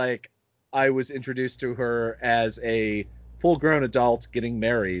 which like I was introduced to her as a full-grown adult getting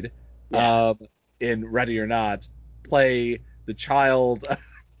married. Yeah. In Ready or Not, play the child.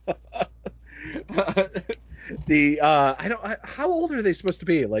 How old are they supposed to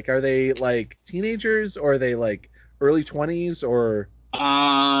be? Like, are they like teenagers or are they like early 20s or?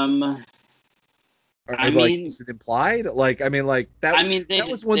 Is it implied? Like, I mean, like that. I mean, that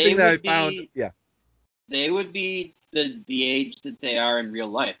was one thing that I found. Yeah. They would be the age that they are in real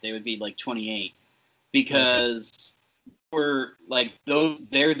life. They would be like 28 because. Were like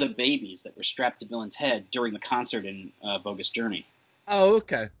they're the babies that were strapped to Bill and Ted during the concert in Bogus Journey. Oh,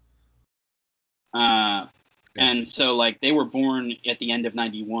 okay. And so like they were born at the end of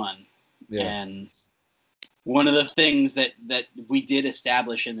 91. Yeah. And one of the things that we did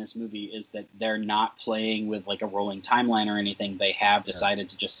establish in this movie is that they're not playing with like a rolling timeline or anything. They have decided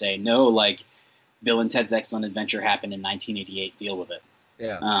to just say, no, like Bill and Ted's Excellent Adventure happened in 1988. Deal with it.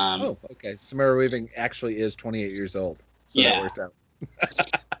 Yeah. Okay. Samara Weaving actually is 28 years old. So that works out.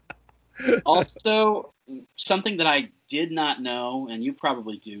 Also, something that I did not know, and you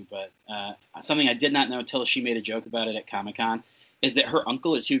probably do, but something I did not know until she made a joke about it at Comic-Con, is that her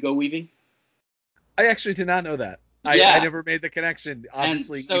uncle is Hugo Weaving. I actually did not know that. I never made the connection,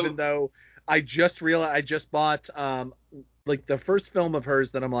 obviously, even though I just realized I just bought like the first film of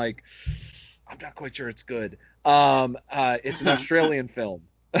hers that I'm like, I'm not quite sure it's good. It's an Australian film.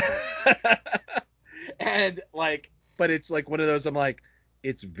 And like, but it's like one of those I'm like,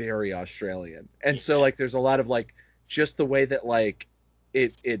 it's very Australian. And so like there's a lot of like just the way that like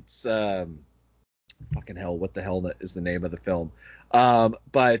it's fucking hell, what the hell is the name of the film?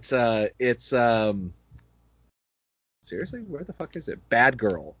 But it's seriously, where the fuck is it? Bad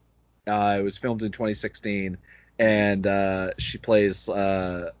Girl. It was filmed in 2016 and she plays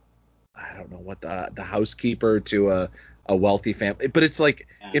I don't know what the housekeeper to a wealthy family, but it's like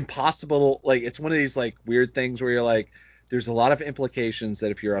impossible. Like it's one of these like weird things where you're like, there's a lot of implications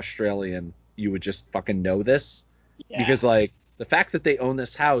that if you're Australian, you would just fucking know this because like the fact that they own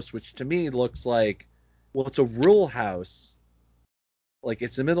this house, which to me looks like, well, it's a rural house, like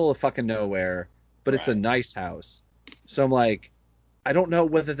it's in the middle of fucking nowhere, but it's a nice house. So I'm like, I don't know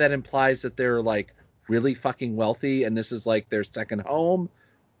whether that implies that they're like really fucking wealthy and this is like their second home,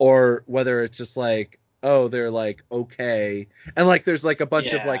 or whether it's just like, oh, they're like okay, and like there's like a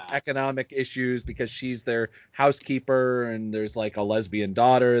bunch of like economic issues because she's their housekeeper and there's like a lesbian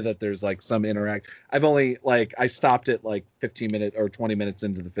daughter that there's like some interact. I've only like I stopped at like 15 minutes or 20 minutes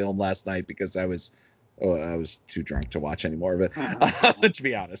into the film last night because I was too drunk to watch any more of it, to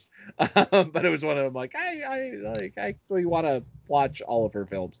be honest. But it was one of them like I actually want to watch all of her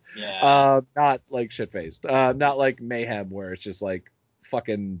films. Not like shit faced, not like Mayhem where it's just like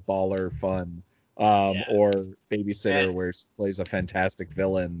fucking baller fun. Or Babysitter where she plays a fantastic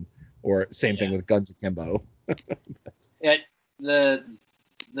villain, or same thing with Guns Akimbo. The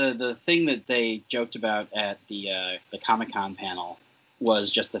thing that they joked about at the Comic-Con panel was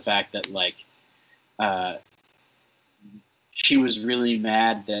just the fact that like she was really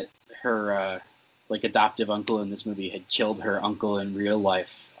mad that her like adoptive uncle in this movie had killed her uncle in real life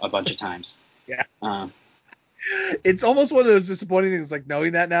a bunch of times. It's almost one of those disappointing things, like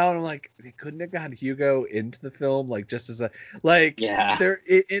knowing that now, and I'm like, they couldn't have gotten Hugo into the film, like just as a like. Yeah.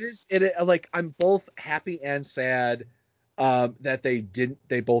 Like I'm both happy and sad that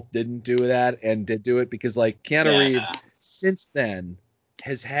they both didn't do that and did do it, because like Keanu Reeves since then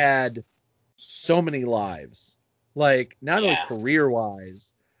has had so many lives, like not only career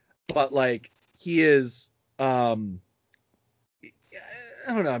wise, but like he is I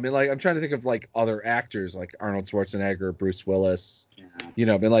don't know. I mean, like, I'm trying to think of like other actors like Arnold Schwarzenegger, Bruce Willis. Yeah. You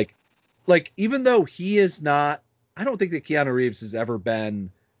know, I mean, like even though he is not, I don't think that Keanu Reeves has ever been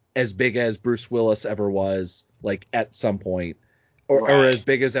as big as Bruce Willis ever was, like at some point, or as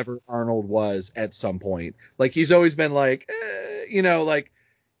big as ever Arnold was at some point. Like he's always been like, you know, like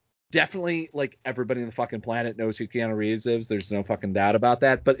definitely like everybody on the fucking planet knows who Keanu Reeves is. There's no fucking doubt about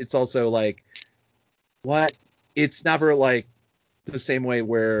that. But it's also like, what? It's never like the same way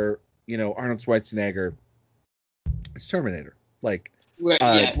where, you know, Arnold Schwarzenegger is Terminator. Like,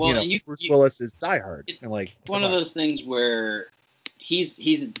 Well, you know, Bruce Willis is Die Hard. And like, one of those things where he's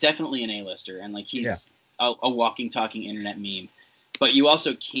definitely an A-lister, and like he's a walking, talking internet meme. But you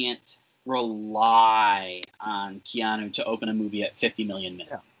also can't rely on Keanu to open a movie at 50 million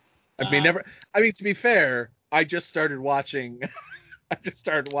minutes. Yeah. I mean, to be fair, I just started watching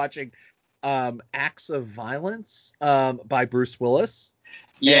Acts of Violence by Bruce Willis.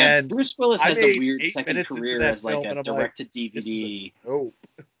 Yeah, and Bruce Willis has a weird second career as like a direct-to-DVD. Oh.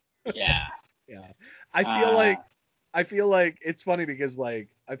 Yeah. Yeah. I feel like it's funny because like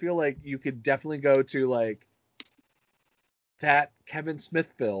I feel like you could definitely go to like that Kevin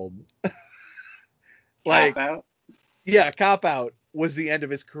Smith film. Like, Cop Out? Yeah, Cop Out was the end of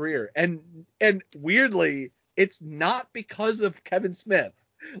his career. And weirdly, it's not because of Kevin Smith.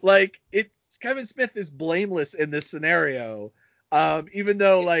 Like, Kevin Smith is blameless in this scenario. Even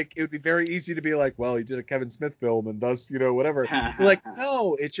though like it would be very easy to be like, well, he did a Kevin Smith film and thus, you know, whatever. Like,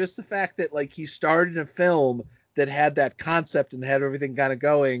 no, it's just the fact that like he started a film that had that concept and had everything kind of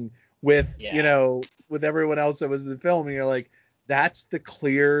going with, you know, with everyone else that was in the film. And you're like, that's the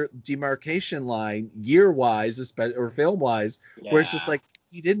clear demarcation line year-wise, or film-wise, where it's just like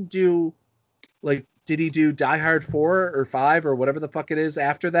he didn't do, like, did he do Die Hard 4 or 5 or whatever the fuck it is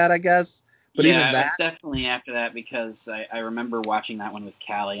after that, I guess? But even that, it was definitely after that, because I remember watching that one with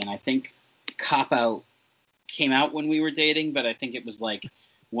Callie, and I think Cop Out came out when we were dating, but I think it was like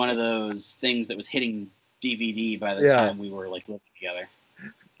one of those things that was hitting DVD by the time we were like living together.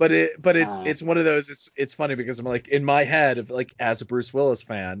 But it's one of those. It's funny because I'm like, in my head, like as a Bruce Willis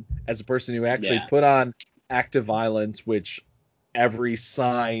fan, as a person who actually put on Act of Violence, which every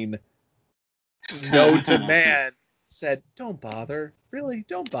sign known to man said, don't bother, really,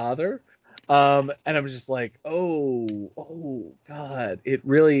 don't bother. And I'm just like, oh God,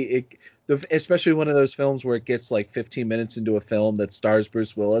 especially one of those films where it gets like 15 minutes into a film that stars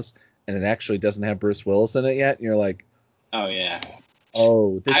Bruce Willis and it actually doesn't have Bruce Willis in it yet, and you're like, oh yeah.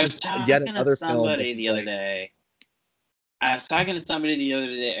 Oh, this is yet another film. I was talking to somebody the other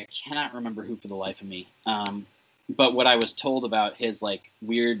day. I cannot remember who for the life of me. But what I was told about his like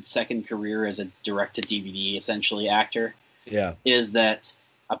weird second career as a direct-to-DVD essentially actor, is that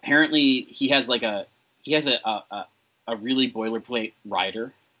apparently he has a really boilerplate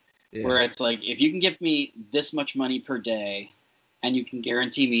writer, where it's like, if you can give me this much money per day, and you can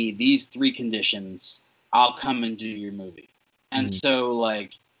guarantee me these 3 conditions, I'll come and do your movie. And so,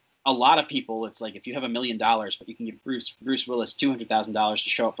 like, a lot of people, it's like, if you have $1 million, but you can give Bruce Willis $200,000 to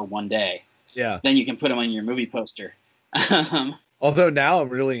show up for one day, then you can put him on your movie poster. Although now I'm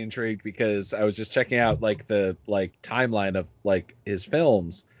really intrigued, because I was just checking out like the timeline of like his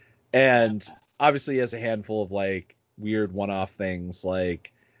films, and obviously he has a handful of like weird one-off things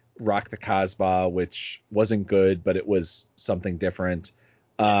like Rock the Casbah, which wasn't good, but it was something different.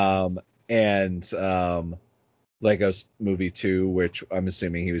 Lego's Movie 2, which I'm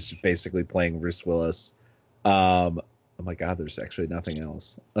assuming he was basically playing Bruce Willis. Oh my God, there's actually nothing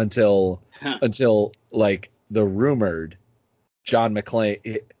else until like the rumored John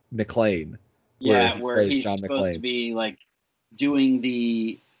McClane. Where he's supposed to be like doing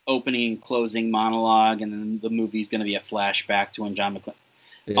the opening and closing monologue, and then the movie's going to be a flashback to when John McClane.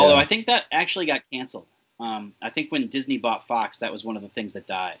 Although I think that actually got canceled. I think when Disney bought Fox, that was one of the things that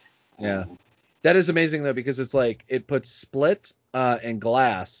died. That is amazing though, because it's like it puts Split and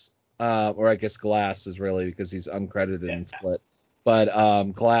Glass, or I guess Glass is really because he's uncredited in Split, but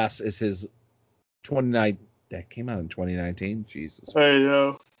Glass is his 29. That came out in 2019. Jesus. I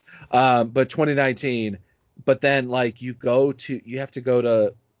know. But 2019. But then like you have to go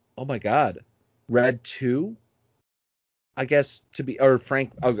to, oh my God, Red 2. I guess to be, or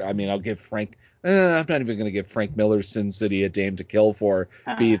Frank, I mean, I'll give Frank, I'm not even going to give Frank Miller's Sin City: A Dame to Kill For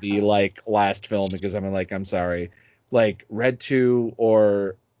be the like last film, because I'm sorry, like Red 2,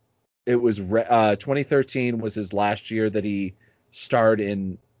 or it was 2013 was his last year that he starred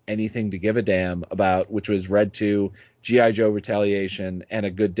in anything to give a damn about, which was Red 2, G.I. Joe Retaliation, and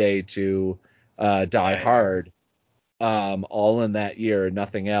A Good Day to Die Hard, all in that year,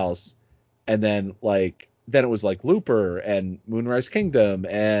 nothing else. And then then it was like Looper and Moonrise Kingdom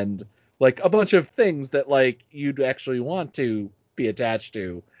and like a bunch of things that like you'd actually want to be attached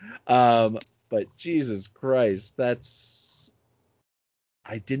to. But Jesus Christ, I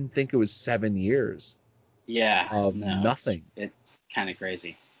didn't think it was 7 years. Yeah. Of nothing. It's kind of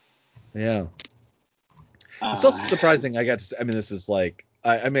crazy. Yeah. It's also surprising I mean, this is like,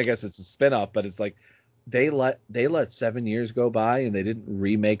 I mean, I guess it's a spinoff, but it's like they let 7 years go by and they didn't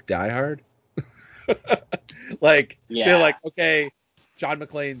remake Die Hard. Like, they're like, okay, John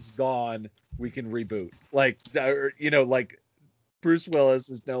McClane's gone, we can reboot. Like, like Bruce Willis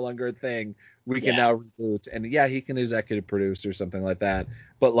is no longer a thing, we can now reboot. And yeah, he can executive produce or something like that.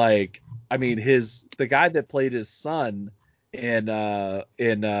 But like, I mean, the guy that played his son in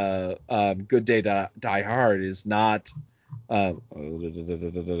Good Day to Die Hard is not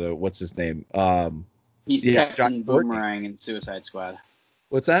what's his name? He's Captain Boomerang in Suicide Squad.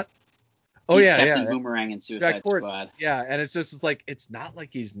 What's that? Oh, he's yeah, Captain Boomerang in Suicide Squad. Yeah, and it's just like, it's not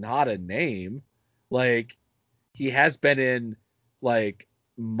like he's not a name. Like, he has been in like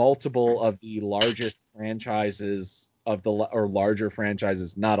multiple of the largest franchises or larger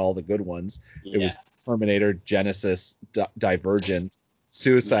franchises, not all the good ones. Yeah. It was Terminator, Genesis, Divergent,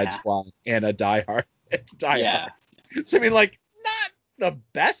 Suicide Squad, and a Die Hard. It's Die Hard. So I mean, like, not the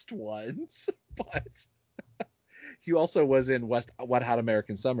best ones, but he also was in Wet Hot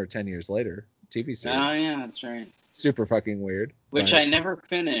American Summer 10 years later, TV series. Oh yeah, that's right. Super fucking weird. Which I never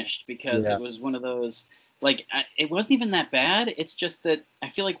finished because it was one of those, like, it wasn't even that bad. It's just that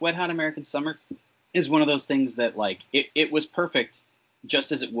I feel like Wet Hot American Summer is one of those things that, like, it was perfect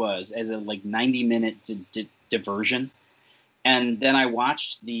just as it was, as a, like, 90-minute diversion. And then I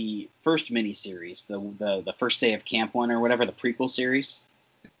watched the first miniseries, the First Day of Camp one or whatever, the prequel series.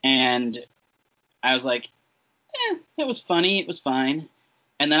 And I was like, it was funny, it was fine.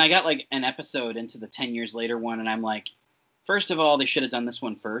 And then I got like an episode into the 10 years later one, and I'm like, first of all, they should have done this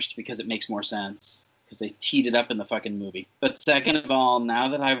one first because it makes more sense, because they teed it up in the fucking movie. But second of all, now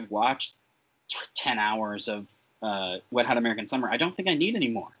that I've watched 10 hours of Wet Hot American Summer, I don't think I need any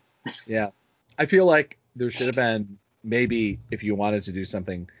more. Yeah. I feel like there should have been, maybe if you wanted to do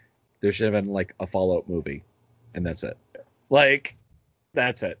something, there should have been like a Fallout movie, and that's it. Like,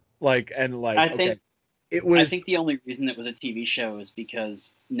 that's it. Like, and like, I think the only reason it was a TV show is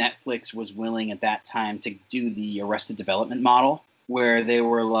because Netflix was willing at that time to do the Arrested Development model, where they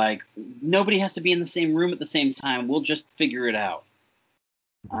were like, nobody has to be in the same room at the same time. We'll just figure it out.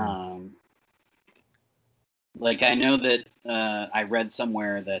 Like, I know that I read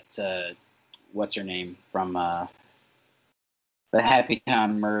somewhere that what's her name from the Happy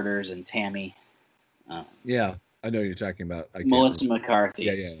Town Murders and Tammy. Yeah, I know what you're talking about. Melissa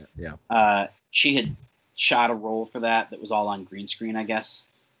McCarthy. Yeah. She had shot a role for that was all on green screen, I guess,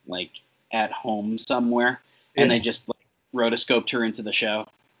 like at home somewhere, and they just like rotoscoped her into the show.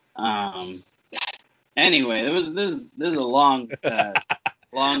 Anyway, this is a long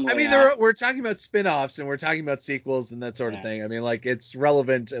long way. I mean, we're talking about spin-offs and we're talking about sequels and that sort of thing. I mean, like, it's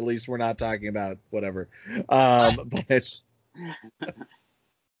relevant. At least we're not talking about whatever. But it's.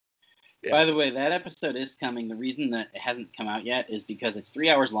 By the way, that episode is coming. The reason that it hasn't come out yet is because it's 3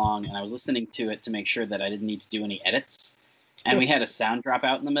 hours long, and I was listening to it to make sure that I didn't need to do any edits. And we had a sound drop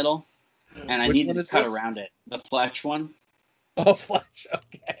out in the middle, and I needed to cut around it. The Fletch one. Oh, Fletch.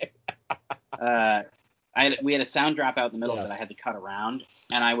 Okay. We had a sound drop out in the middle that I had to cut around,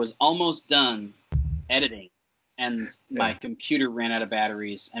 and I was almost done editing, and my computer ran out of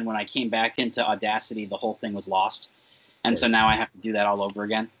batteries, and when I came back into Audacity, the whole thing was lost. And so now I have to do that all over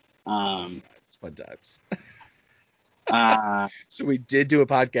again. It's fun times. So we did do a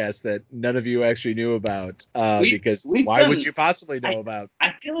podcast that none of you actually knew about, because why would you possibly know about?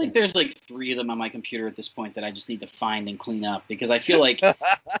 I feel like there's like 3 of them on my computer at this point that I just need to find and clean up, because I feel like the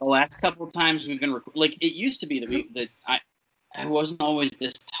last couple of times we've been like, it used to be that I wasn't always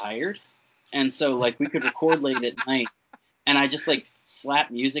this tired, and so like we could record late at night, and I just like slap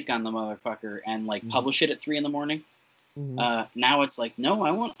music on the motherfucker and like publish it at 3 a.m. Now it's like,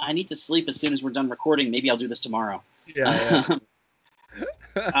 no, I need to sleep as soon as we're done recording. Maybe I'll do this tomorrow. All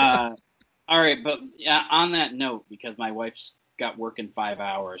right, but on that note, because my wife's got work in 5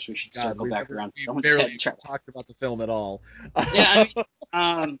 hours. We should God, circle back around. we Bill and barely Ted. talked about the film at all. Yeah,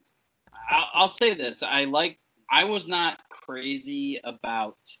 I mean, I'll say this. I was not crazy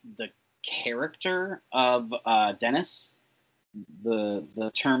about the character of Dennis,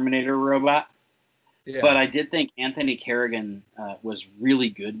 the Terminator robot. Yeah. But I did think Anthony Carrigan was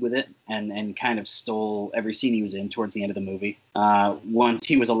really good with it and kind of stole every scene he was in towards the end of the movie. Once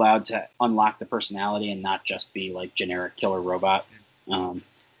he was allowed to unlock the personality and not just be like generic killer robot.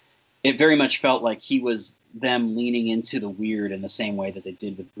 It very much felt like he was them leaning into the weird in the same way that they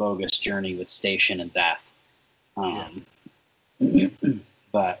did with Bogus Journey with Station and Death.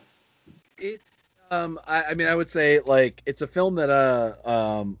 But it's I mean I would say like it's a film that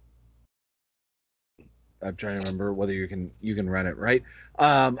I'm trying to remember whether you can rent it, right?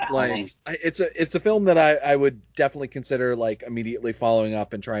 It's a film that I would definitely consider like immediately following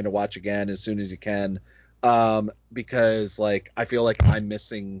up and trying to watch again as soon as you can, because like I feel like I'm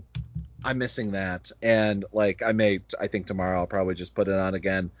missing that, and like I think tomorrow I'll probably just put it on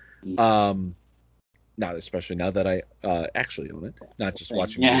again, not especially now that I actually own it, not just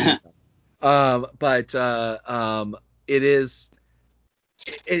watching it. But it is.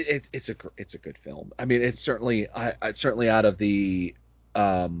 It's a good film. I mean, it's certainly out of the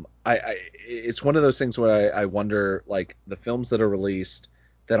it's one of those things where I wonder like the films that are released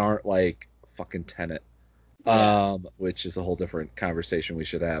that aren't like fucking Tenet, which is a whole different conversation we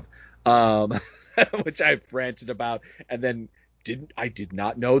should have, which I've ranted about, and then I did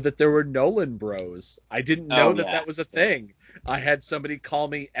not know that there were Nolan Bros. I didn't know that was a thing. I had somebody call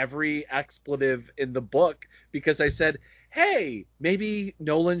me every expletive in the book because I said, hey, maybe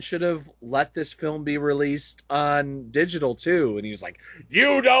Nolan should have let this film be released on digital too. And he was like,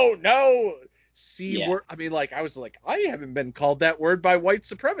 you don't know. Word. I mean, like, I was like, I haven't been called that word by white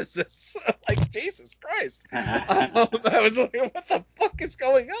supremacists. Like, Jesus Christ. I was like, what the fuck is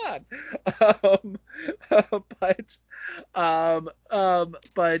going on?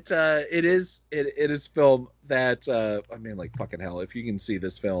 But it is film that, I mean, like, fucking hell, if you can see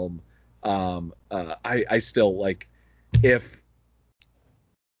this film, I still like, if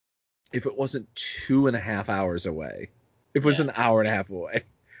it wasn't 2.5 hours away, if it was an hour and a half away,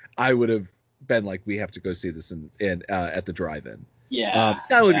 I would have been like, we have to go see this in at the drive-in.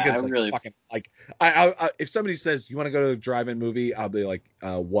 Not only because like, really fucking like I if somebody says you want to go to a drive-in movie, I'll be like,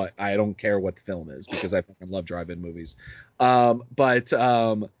 what? I don't care what the film is because I fucking love drive-in movies. But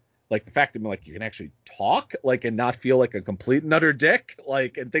like the fact that like you can actually talk like and not feel like a complete and utter dick,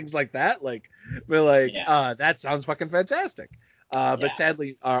 like, and things like that, like we're like, that sounds fucking fantastic. But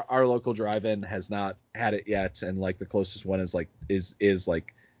sadly our local drive-in has not had it yet, and like the closest one is like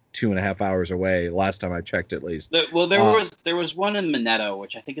 2.5 hours away last time I checked, at least. Well, there was one in Minetto,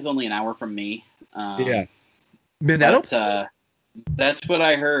 which I think is only an hour from me. Minetto. But, that's what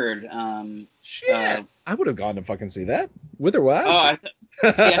I heard. Shit, I would have gone to fucking see that with or without.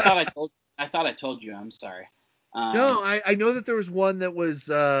 I thought I told you. I'm sorry. No, I know that there was one that was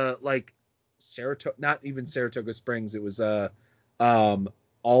like Saratoga, not even Saratoga Springs. It was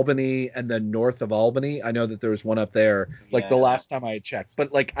Albany, and then north of Albany. I know that there was one up there, like the last time I had checked,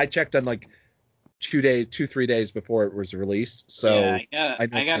 but like I checked on like 3 days before it was released. So I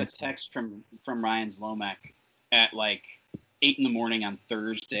got a text from Ryan Zlomek at like 8 a.m. on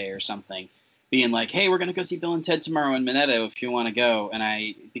Thursday or something, being like, hey, we're gonna go see Bill and Ted tomorrow in Minetto if you want to go.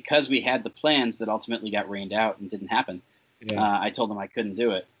 And because we had the plans that ultimately got rained out and didn't happen, I told them I couldn't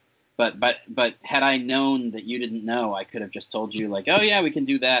do it. But had I known that you didn't know, I could have just told you like, oh yeah, we can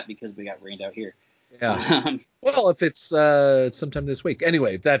do that because we got rained out here. Yeah. Well, if it's sometime this week.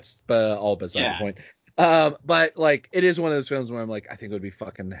 Anyway, that's all beside the point. But like, it is one of those films where I'm like, I think it would be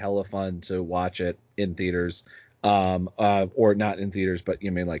fucking hella fun to watch it in theaters, or not in theaters, but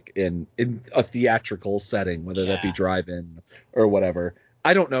you mean like in a theatrical setting, whether that be drive-in or whatever.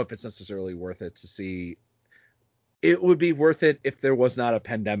 I don't know if it's necessarily worth it to see. It would be worth it if there was not a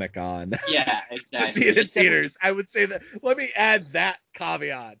pandemic on. Yeah, exactly. To see it in theaters. I would say that. Let me add that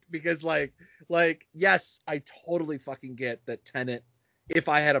caveat, because like yes, I totally fucking get that Tenet. If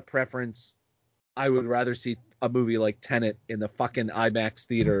I had a preference, I would rather see a movie like Tenet in the fucking IMAX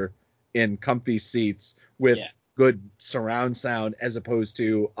theater in comfy seats with good surround sound as opposed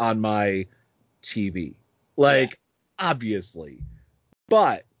to on my TV. Like, obviously.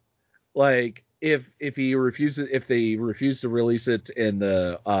 But like, if they refuse to release it in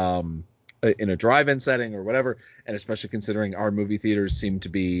a drive-in setting or whatever, and especially considering our movie theaters seem to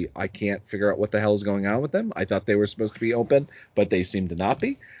be, I can't figure out what the hell is going on with them. I thought they were supposed to be open, but they seem to not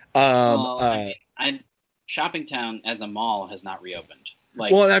be. Shopping Town as a mall has not reopened.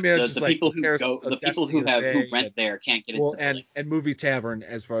 Like, well, I mean, it's just the like people who there's go, a the people Destiny who Cafe rent and, there can't get into well, the building. and Movie Tavern,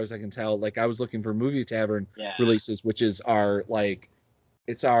 as far as I can tell. Like, I was looking for Movie Tavern Yeah. releases, which is our like,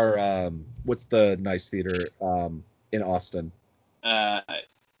 it's our what's the nice theater in Austin? Uh,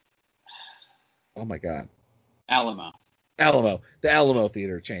 Oh my God. Alamo. The Alamo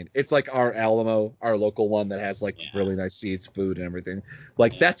theater chain. It's like our Alamo, our local one that has like Yeah. really nice seats, food, and everything.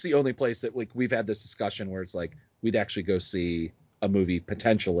 Like, Yeah. that's the only place that, like, we've had this discussion where it's like we'd actually go see a movie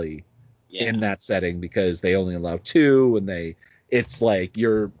potentially Yeah. in that setting, because they only allow two, and it's like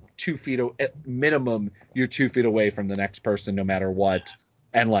you're 2 feet at minimum, you're 2 feet away from the next person no matter what,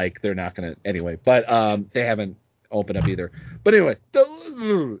 and like they're not gonna anyway. But they haven't opened up either. But anyway,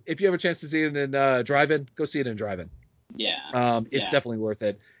 if you have a chance to see it in drive-in, go see it in drive-in. Yeah. It's Yeah. definitely worth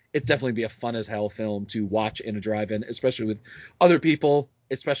it. It's definitely be a fun as hell film to watch in a drive-in, especially with other people,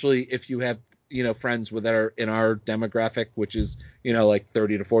 especially if you have, friends that are in our demographic, which is, like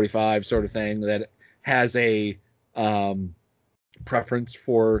 30 to 45 sort of thing, that has a preference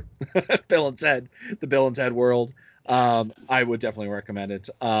for Bill and Ted, the Bill and Ted world. I would definitely recommend it.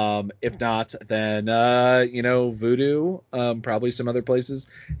 If not, then Vudu, probably some other places.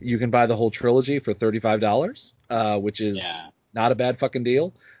 You can buy the whole trilogy for $35, which is not a bad fucking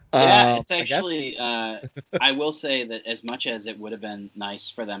deal. Yeah, it's I guess. actually. I will say that as much as it would have been nice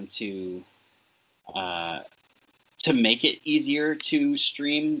for them to make it easier to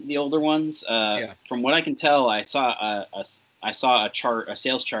stream the older ones, from what I can tell, I saw a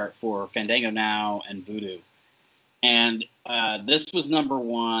sales chart for Fandango Now and Vudu. And this was number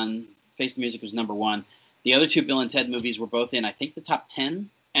one. Face the Music was number one. The other two Bill and Ted movies were both in, I think, the top 10.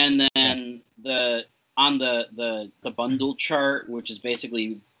 And then on the bundle chart, which is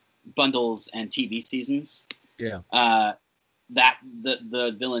basically bundles and TV seasons. Yeah. That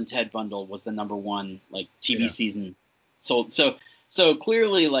the Bill and Ted bundle was the number one like TV season sold. So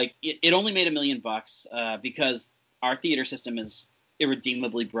clearly, like, it only made $1 million because our theater system is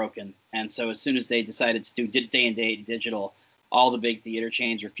irredeemably broken, and so as soon as they decided to do day and date digital, all the big theater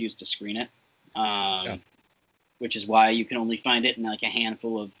chains refused to screen it, which is why you can only find it in like a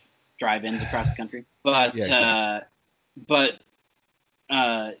handful of drive-ins across the country. But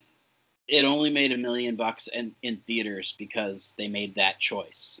it only made $1 million in theaters because they made that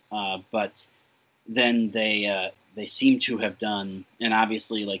choice. But then they seem to have done, and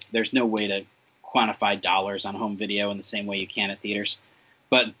obviously, like, there's no way to quantify dollars on home video in the same way you can at theaters,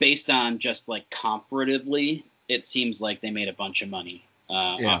 but based on just like comparatively, it seems like they made a bunch of money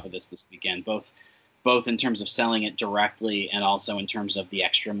off of this weekend, both in terms of selling it directly and also in terms of the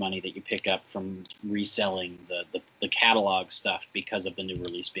extra money that you pick up from reselling the catalog stuff because of the new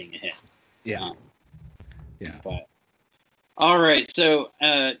release being a hit. But all right, so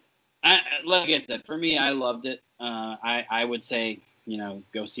like I said, for me, I loved it. I would say,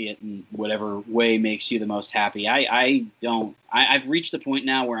 go see it in whatever way makes you the most happy. I've reached the point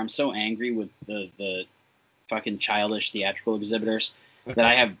now where I'm so angry with the fucking childish theatrical exhibitors that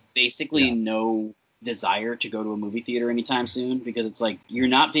I have basically no desire to go to a movie theater anytime soon, because it's like you're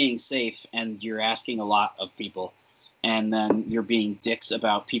not being safe and you're asking a lot of people, and then you're being dicks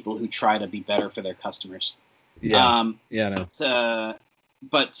about people who try to be better for their customers.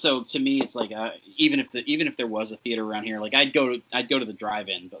 But so to me, it's like even if there was a theater around here, like I'd go to the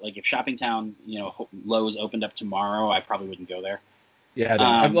drive-in. But like if Shoppingtown, Lowe's opened up tomorrow, I probably wouldn't go there. Yeah,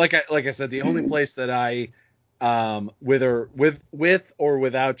 no. Like I said, the only place that I with or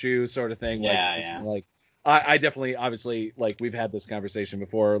without you sort of thing, like I definitely, obviously, like, we've had this conversation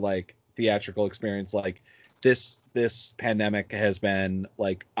before, like, theatrical experience, like this pandemic has been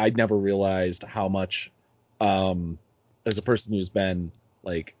like, I'd never realized how much as a person who's been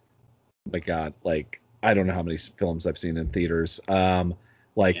like, my God, like, I don't know how many films I've seen in theaters.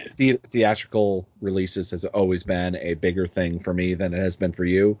 Theatrical releases has always been a bigger thing for me than it has been for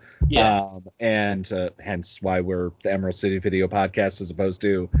you. And hence why we're the Emerald City Video Podcast as opposed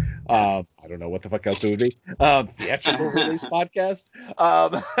to, I don't know what the fuck else it would be, theatrical release podcast.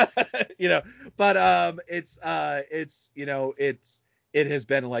 It has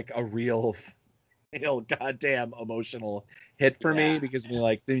been like a real goddamn emotional hit for me, because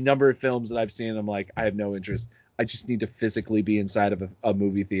like the number of films that I've seen, I'm like, I have no interest. I just need to physically be inside of a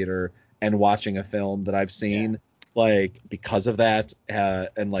movie theater and watching a film that I've seen, like, because of that,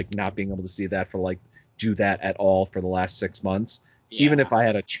 and like not being able to see that for like do that at all for the last 6 months. Even if I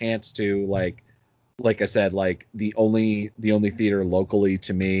had a chance to, like I said, like the only theater locally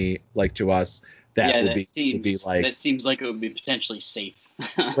to me, like to us, that seems like it would be potentially safe.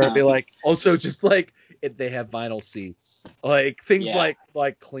 Where I'd be like, also just like they have vinyl seats, like things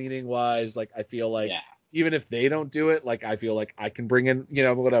like cleaning wise, like I feel like even if they don't do it, like I feel like I can bring in,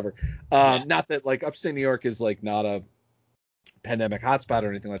 whatever. Not that like upstate New York is like not a pandemic hotspot or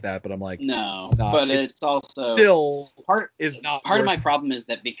anything like that, but I'm like, No, not, but it's also still part not of my worth. problem is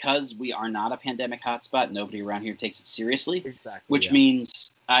that because we are not a pandemic hotspot, nobody around here takes it seriously. Exactly. Which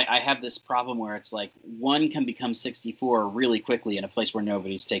means I have this problem where it's like one can become 64 really quickly in a place where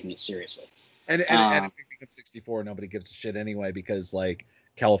nobody's taking it seriously. And if it becomes 64, nobody gives a shit anyway, because like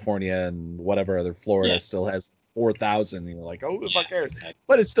California and whatever other Florida still has 4,000. And you're like, oh, who the fuck cares? Exactly.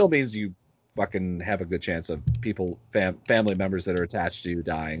 But it still means you fucking have a good chance of people, family members that are attached to you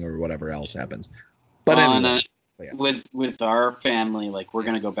dying or whatever else happens. But anyway. With our family, like we're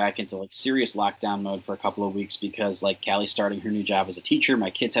gonna go back into like serious lockdown mode for a couple of weeks because like Callie's starting her new job as a teacher.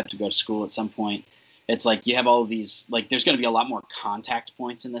 My kids have to go to school at some point. It's like you have all of these, like there's gonna be a lot more contact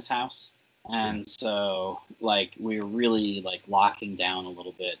points in this house, and so like we're really like locking down a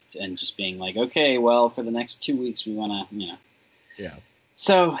little bit and just being like, okay, well for the next 2 weeks we wanna, Yeah.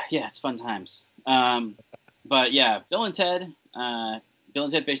 So yeah, it's fun times. But yeah, Bill and Ted. Bill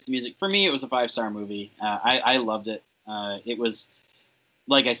and Ted Face the Music. For me, it was a 5-star movie. I loved it. It was,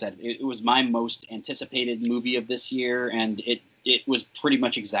 like I said, it was my most anticipated movie of this year, and it was pretty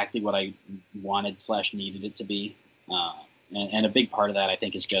much exactly what I wanted / needed it to be. And a big part of that, I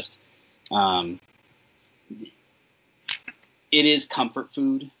think, is just it is comfort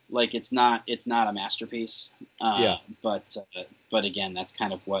food. Like it's not a masterpiece. But again, that's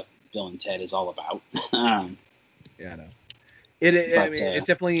kind of what Bill and Ted is all about. Yeah, I know. It's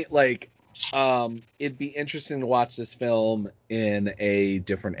definitely like it'd be interesting to watch this film in a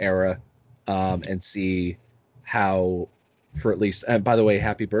different era and see how, for at least, and by the way,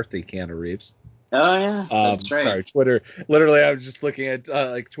 happy birthday, Keanu Reeves. Oh yeah, that's right. Sorry, Twitter. Literally, I was just looking at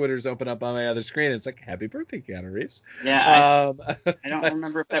like Twitter's open up on my other screen. And it's like happy birthday, Keanu Reeves. Yeah, I don't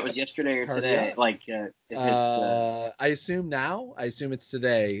remember if that was yesterday or today. Like, if it's. I assume now. I assume it's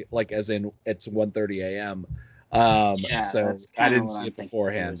today. Like, as in it's 1:30 a.m. So I didn't see it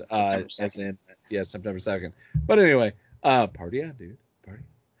beforehand. As in, September 2nd. But anyway, party on, dude. Party.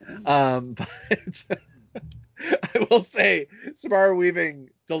 But I will say Samara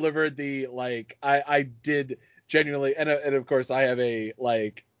Weaving delivered the, like, I did genuinely, and of course I have a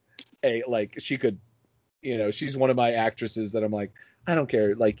she could, she's one of my actresses that I'm like, I don't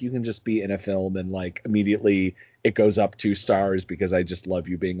care, like, you can just be in a film and like immediately it goes up 2 stars because I just love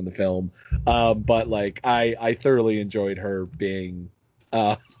you being in the film. But like I thoroughly enjoyed her being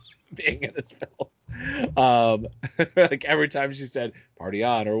in this film. Like every time she said party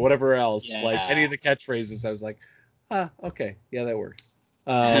on or whatever else, like any of the catchphrases, I was like, okay, yeah, that works.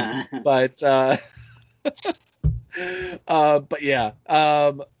 But yeah,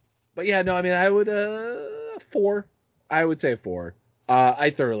 no, I mean, I would 4. I would say 4. I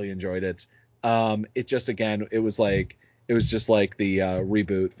thoroughly enjoyed it. It just, again, it was just like the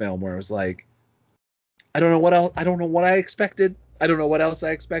reboot film where it was like, I don't know what else. I don't know what I expected. I don't know what else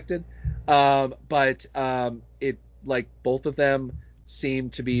I expected. But it, like, both of them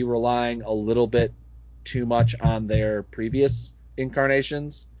seem to be relying a little bit too much on their previous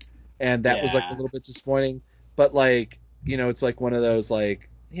incarnations, and that was like a little bit disappointing. But like, it's like one of those like,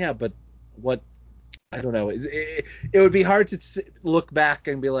 yeah, but what? I don't know. It would be hard to look back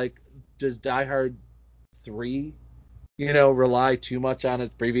and be like, does Die Hard 3, rely too much on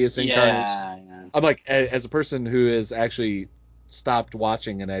its previous incarnations? Yeah. I'm like, as a person who has actually stopped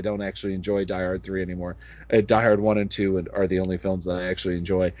watching and I don't actually enjoy Die Hard 3 anymore. Die Hard 1 and 2 are the only films that I actually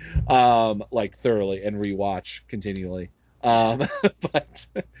enjoy, like thoroughly and rewatch continually. But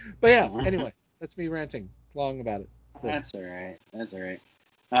yeah, anyway, that's me ranting long about it. That's all right.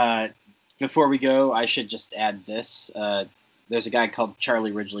 Before we go, I should just add this. There's a guy called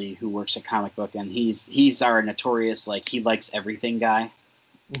Charlie Ridgely who works at Comic Book, and he's our notorious, like, he likes everything guy.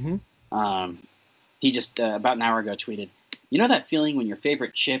 Mm-hmm. He just about an hour ago tweeted, you know that feeling when your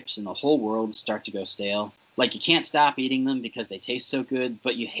favorite chips in the whole world start to go stale? Like you can't stop eating them because they taste so good,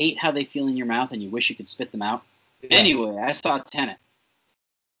 but you hate how they feel in your mouth and you wish you could spit them out? Yeah. Anyway, I saw Tenet.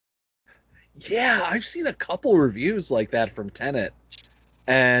 Yeah, I've seen a couple reviews like that from Tenet.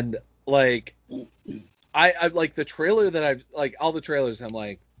 And, like, I like the trailer that I've, like, all the trailers, I'm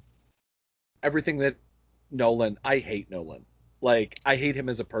like, everything that Nolan, I hate Nolan. Like, I hate him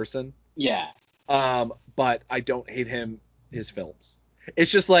as a person. Yeah. But I don't hate his films.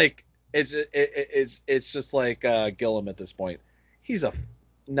 It's just like, it's just like Gillum at this point. He's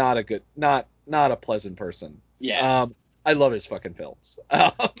not a pleasant person. Yeah. I love his fucking films.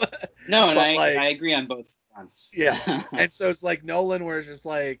 No, and I agree on both fronts. Yeah. And so it's like Nolan, where it's just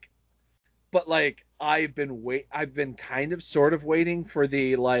like, but like I've been kind of sort of waiting for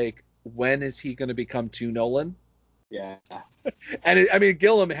the like when is he going to become too Nolan? Yeah. And I mean,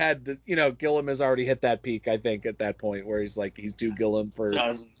 Gillum had Gillum has already hit that peak, I think, at that point where he's too Gillum for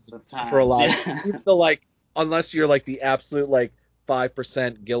Dozens of times. for a lot. Yeah. Even though, like, unless you're like the absolute like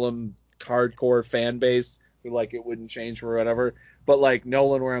 5% Gillum hardcore fan base who like it wouldn't change or whatever, but like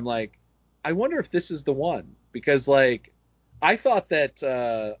Nolan, where I'm like, I wonder if this is the one, because like I thought that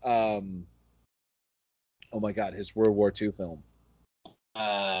oh my God, his World War II film.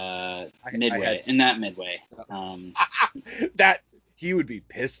 Midway. In that Midway. That he would be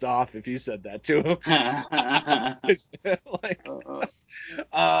pissed off if you said that to him. Like,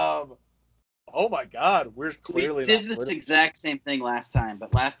 oh my God, we're clearly we did not this British. exact same thing last time,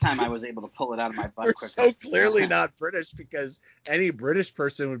 but last time I was able to pull it out of my butt We're quicker. so clearly not British, because any British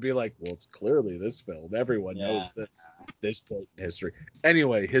person would be like, well, it's clearly this film. Everyone knows this point in history.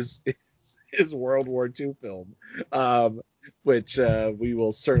 Anyway, his World War II film, which we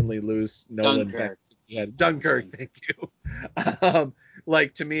will certainly lose Nolan Dunkirk. fans. Yeah, Dunkirk, thank you.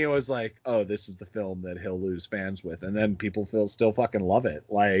 Like, to me, it was like, oh, this is the film that he'll lose fans with, and then people still fucking love it.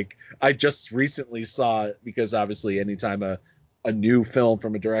 Like, I just recently saw it, because obviously anytime a new film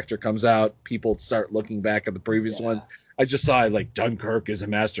from a director comes out, people start looking back at the previous one. I just saw like Dunkirk is a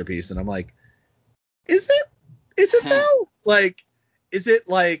masterpiece, and I'm like, is it? Is it though? Like, is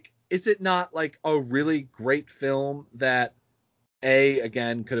it not like a really great film that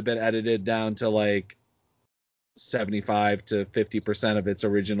again could have been edited down to like 75 to 50% of its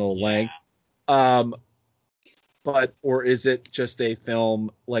original length? Or is it just a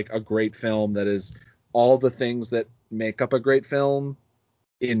film, like a great film that is all the things that make up a great film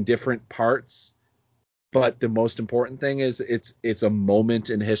in different parts? But the most important thing is it's a moment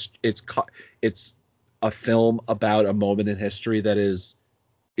in history. It's a film about a moment in history that is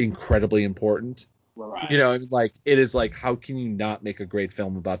incredibly important. Right. You know, like, it is like, how can you not make a great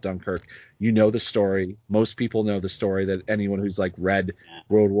film about Dunkirk? You know the story. Most people know the story, that anyone who's like read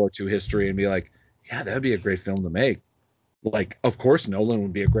World War II history and be like, yeah, that'd be a great film to make. Like, of course Nolan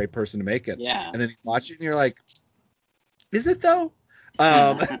would be a great person to make it. Yeah. And then you watch it and you're like, is it though?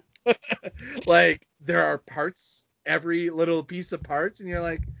 Like, there are parts, every little piece of parts, and you're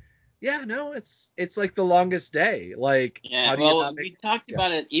like, yeah, no, it's like The Longest Day. Like, how do you not make... we talked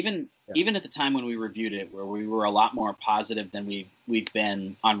about it even at the time when we reviewed it, where we were a lot more positive than we've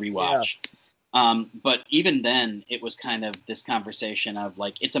been on rewatch. But even then, it was kind of this conversation of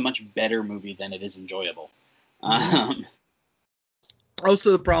like, it's a much better movie than it is enjoyable.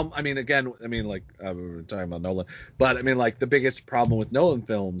 Also, the problem, we were talking about Nolan, but I mean, like, the biggest problem with Nolan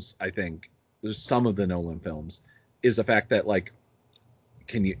films, I think, there's some of the Nolan films, is the fact that, like,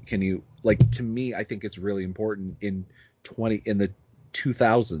 can you like, to me, I think it's really important in the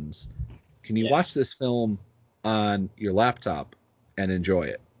 2000s. Can you watch this film on your laptop and enjoy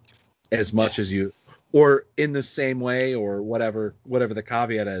it as much as you, or in the same way, or whatever the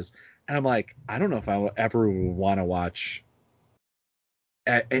caveat is? And I'm like, I don't know if I will ever want to watch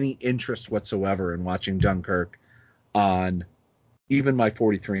any interest whatsoever in watching Dunkirk on even my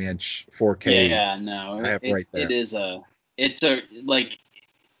 43-inch 4K. Yeah, no, I have right there. It's like,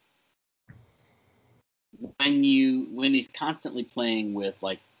 when he's constantly playing with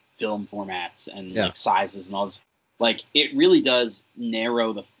like film formats and like sizes and all this, like, it really does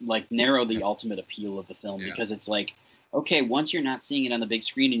narrow the ultimate appeal of the film, because it's like, okay, once you're not seeing it on the big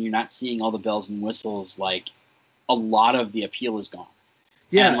screen and you're not seeing all the bells and whistles, like, a lot of the appeal is gone.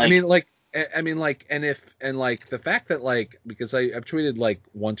 Yeah, and like, the fact that, like, because I've tweeted like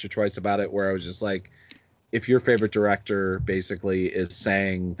once or twice about it, where I was just like, if your favorite director basically is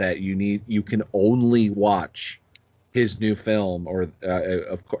saying that you can only watch his new film, or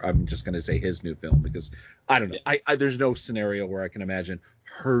of course I'm just going to say his new film, because I don't know, I there's no scenario where I can imagine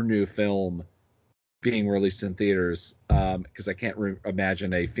her new film being released in theaters, because I can't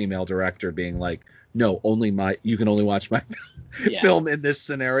imagine a female director being like, no, you can only watch my film in this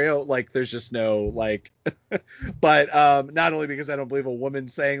scenario. Like, there's just no, like, but not only because I don't believe a woman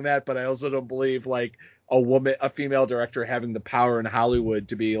saying that, but I also don't believe like a female director having the power in Hollywood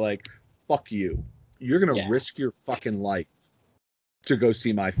to be like, fuck you, you're gonna risk your fucking life to go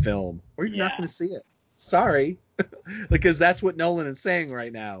see my film, or you're not gonna see it. Sorry. Because that's what Nolan is saying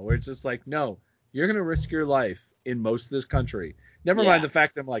right now, where it's just like, no, you're going to risk your life in most of this country. Never mind the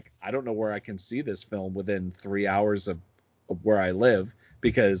fact that I'm like, I don't know where I can see this film within 3 hours of where I live,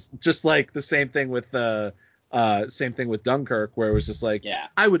 because just like the same thing with Dunkirk, where it was just like,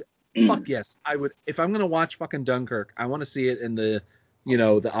 I would, fuck yes, I would, if I'm going to watch fucking Dunkirk, I want to see it in the,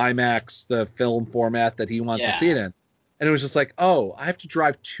 the IMAX, the film format that he wants to see it in. And it was just like, oh, I have to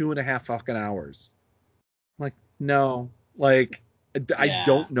drive 2.5 fucking hours. I'm like, no, like, I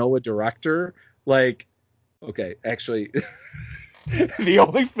don't know a director. Like, okay, actually, the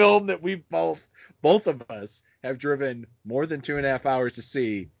only film that we both of us have driven more than 2.5 hours to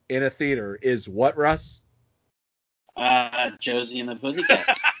see in a theater is what, Russ? Josie and the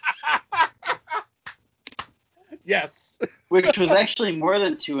Pussycats. Yes. Which was actually more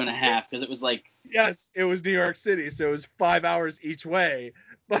than 2.5 because it was like. Yes, it was New York City, so it was 5 hours each way.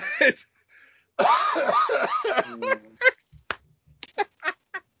 But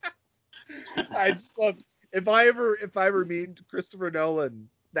I just love if I ever meet Christopher Nolan,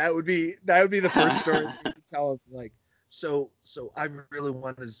 that would be the first story that you could tell him. Like, so I really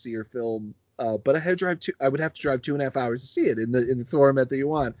wanted to see your film, but I would have to drive 2.5 hours to see it in the format that you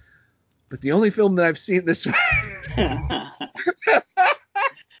want. But the only film that I've seen this way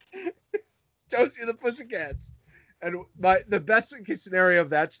Josie and the Pussycats. And the best case scenario of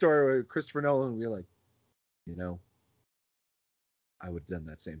that story with Christopher Nolan would be like, I would have done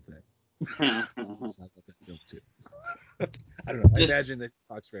that same thing. I love that film too. I don't know. I imagine that he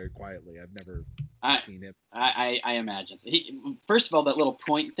talks very quietly. I've never seen him. I imagine. So first of all, that little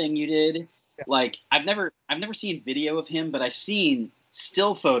point thing you did, like I've never seen video of him, but I've seen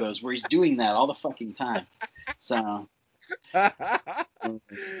still photos where he's doing that all the fucking time. So.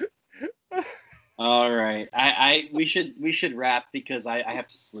 All right. We should wrap because I have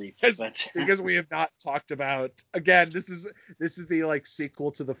to sleep. Because we have not talked about, again, this is the like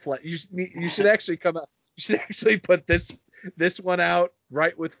sequel to the Fletch. You should actually come out. You should actually put this one out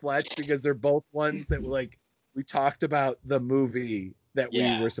right with Fletch because they're both ones that like we talked about the movie that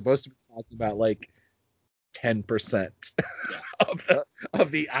we were supposed to be talking about like 10%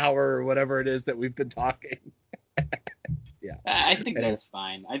 of the hour or whatever it is that we've been talking. Yeah. I think that's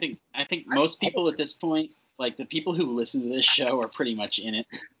fine. I think most people at this point, like the people who listen to this show, are pretty much in it.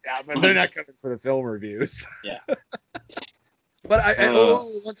 Yeah, but they're not coming for the film reviews. Yeah. But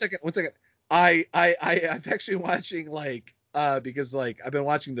one second. I'm actually watching like because like I've been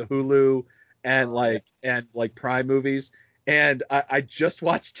watching the Hulu and Prime movies. And I just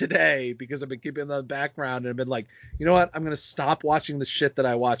watched today because I've been keeping them in the background and I've been like, you know what? I'm going to stop watching the shit that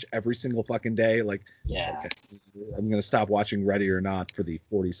I watch every single fucking day. Like, okay, I'm going to stop watching Ready or Not for the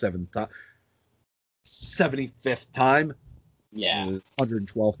 75th time. Yeah.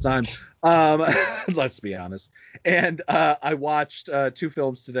 112th time. Let's be honest. And I watched 2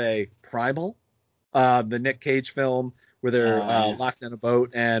 films today. Primal, the Nick Cage film where they're locked in a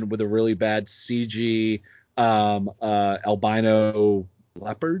boat and with a really bad CG albino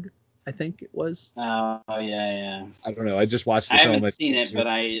leopard, I think it was. Oh yeah. I don't know. I just watched the film. I haven't seen it, but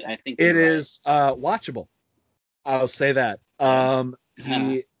I think it is watchable. I'll say that.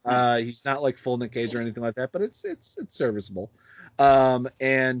 He's not like full Nick Cage or anything like that, but it's serviceable.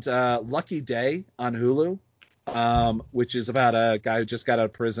 And Lucky Day on Hulu, which is about a guy who just got out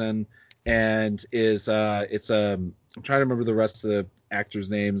of prison and is I'm trying to remember the rest of the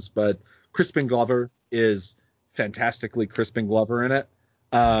actors' names, but Crispin Glover is fantastically Crispin Glover in it.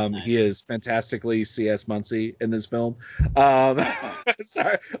 Nice. He is fantastically C.S. Muncy in this film.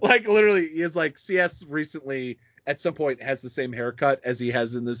 Sorry, like literally, he is like C.S. recently at some point has the same haircut as he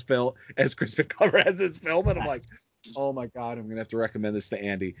has in this film as Crispin Glover has in this film, and I'm like, oh my god, I'm gonna have to recommend this to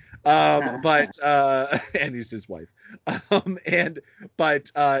Andy. But Andy's his wife.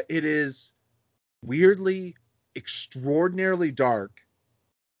 But it is weirdly, extraordinarily dark.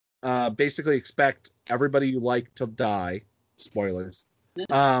 Basically expect everybody you like to die. Spoilers.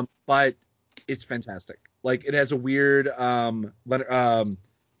 But it's fantastic. Like it has a weird the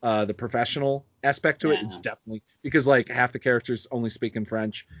professional aspect to it. It's definitely because like half the characters only speak in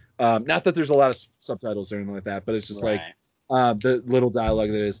French. Not that there's a lot of subtitles or anything like that, but it's just like the little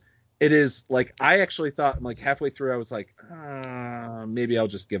dialogue that is. It is like I actually thought like halfway through I was like maybe I'll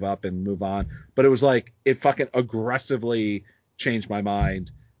just give up and move on, but it was like it fucking aggressively changed my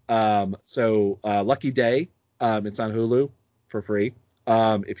mind. So Lucky Day, it's on Hulu for free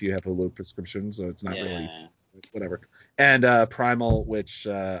if you have Hulu prescription, so it's not really whatever. And Primal, which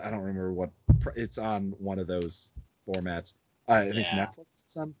I don't remember what it's on one of those formats. I think Netflix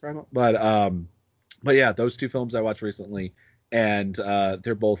is on Primal, but yeah, those 2 films I watched recently, and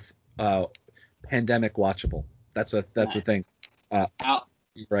they're both pandemic watchable. That's a thing. I'll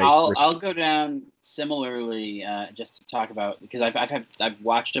go down similarly just to talk about because I've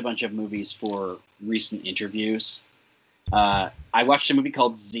watched a bunch of movies for recent interviews. I watched a movie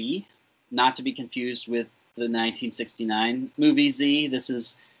called Z, not to be confused with the 1969 movie Z. This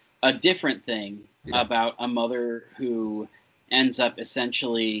is a different thing about a mother who ends up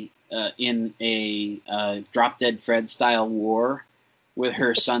essentially in a Drop Dead Fred style war with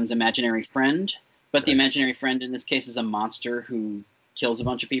her son's imaginary friend. but the Nice. imaginary friend in this case is a monster who kills a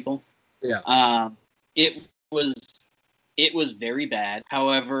bunch of people. Yeah. It was very bad.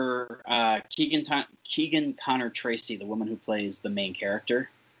 However, Keegan Connor Tracy, the woman who plays the main character,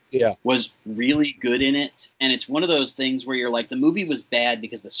 Yeah. was really good in it. And it's one of those things where you're like, the movie was bad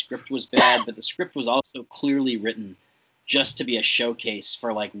because the script was bad, but the script was also clearly written just to be a showcase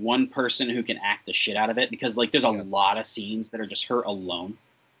for like one person who can act the shit out of it, because like there's a lot of scenes that are just her alone.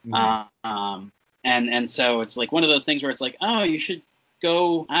 Mhm. And so it's like one of those things where it's like, oh, you should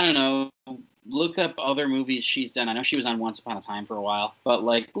go, I don't know, look up other movies she's done. I know she was on Once Upon a Time for a while, but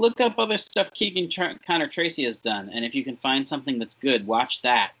like look up other stuff Keegan Connor Tracy has done, and if you can find something that's good, watch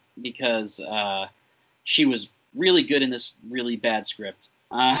that, because she was really good in this really bad script.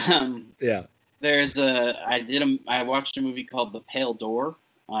 Yeah. I watched a movie called The Pale Door,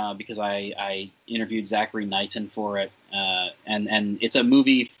 because I interviewed Zachary Knighton for it, and it's a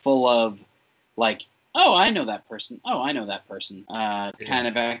movie full of like, oh, I know that person, kind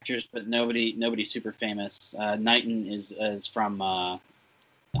of actors, but nobody super famous. Knighton is from oh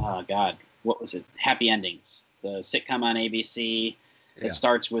God, what was it? Happy Endings, the sitcom on ABC. It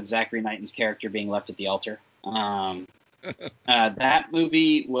starts with Zachary Knighton's character being left at the altar. That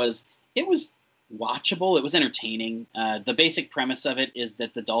movie was watchable. It was entertaining. The basic premise of it is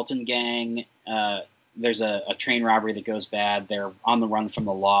that the Dalton gang, there's a train robbery that goes bad. They're on the run from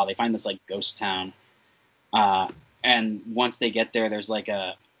the law. They find this like ghost town, and once they get there, there's like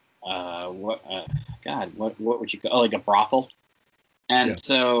what would you call, like a brothel, and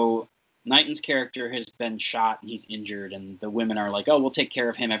so Knighton's character has been shot and he's injured, and the women are like, oh, we'll take care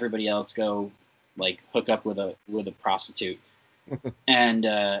of him. Everybody else go like hook up with a prostitute. And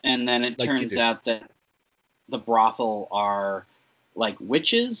then it turns out that the brothel are like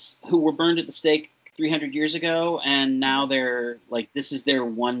witches who were burned at the stake 300 years ago, and now they're like, this is their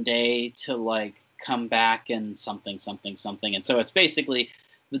one day to like come back and something. And so it's basically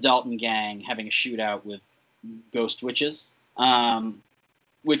the Dalton gang having a shootout with ghost witches,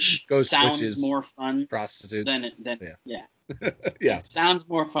 which Ghost sounds witches, more fun prostitutes. Yeah. Yeah. It sounds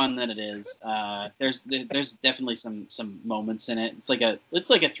more fun than it is. There's definitely some moments in it. It's like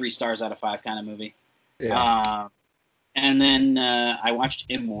a 3 stars out of 5 kind of movie. Yeah. And then I watched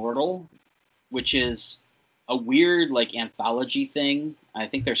Immortal, which is a weird like anthology thing. I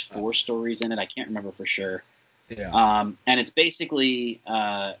think there's 4 stories in it. I can't remember for sure. Yeah. And it's basically,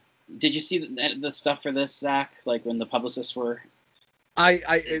 did you see the stuff for this, Zach? Like when the publicists were?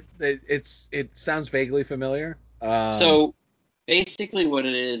 It sounds vaguely familiar. So basically what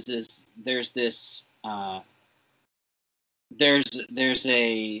it is there's this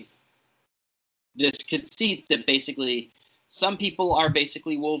this conceit that basically some people are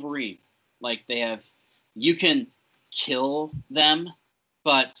basically Wolverine. Like you can kill them,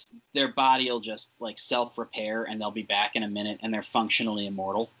 but their body will just like self-repair and they'll be back in a minute and they're functionally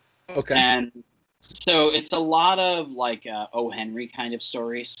immortal. Okay. And so it's a lot of like O. Henry kind of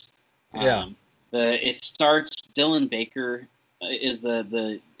stories. Yeah. It starts, Dylan Baker is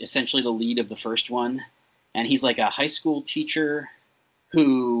the essentially the lead of the first one, and he's like a high school teacher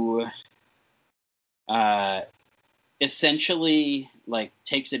who essentially like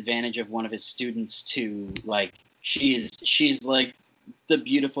takes advantage of one of his students to like, she's like the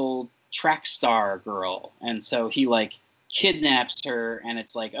beautiful track star girl, and so he like kidnaps her, and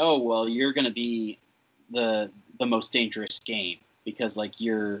it's like, oh well, you're gonna be the most dangerous game because like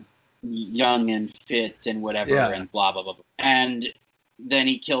you're young and fit and whatever, and blah blah blah blah. And then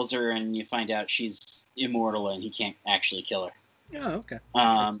he kills her, and you find out she's immortal and he can't actually kill her. Oh, okay.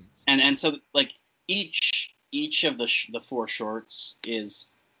 And so like each of the 4 shorts is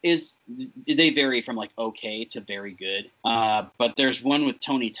they vary from like okay to very good. But there's one with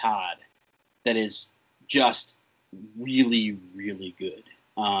Tony Todd that is just really really good.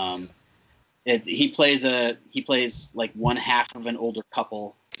 He plays like one half of an older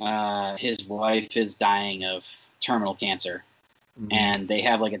couple. His wife is dying of terminal cancer. Mm-hmm. And they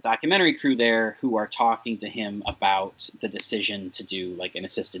have like a documentary crew there who are talking to him about the decision to do like an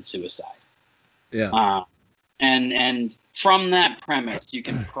assisted suicide. Yeah. And from that premise, you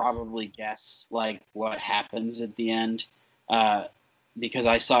can probably guess like what happens at the end, because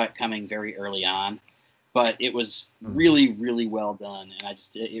I saw it coming very early on. But it was really really well done, and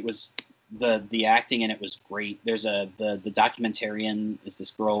it was the acting in it was great. There's the documentarian is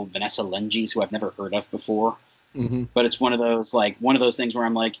this girl Vanessa Lenges, who I've never heard of before. Mm-hmm. But it's one of those things where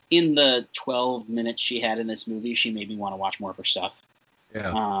I'm like, in the 12 minutes she had in this movie, she made me want to watch more of her stuff.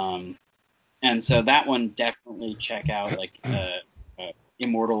 Yeah. And so that one definitely check out, like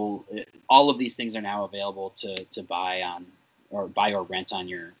Immortal. All of these things are now available to buy or rent on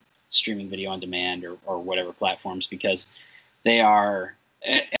your streaming video on demand or whatever platforms, because they are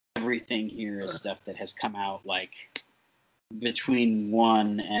everything here is stuff that has come out like between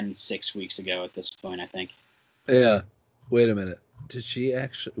 1 and 6 weeks ago at this point, I think. Yeah. Wait a minute. Was she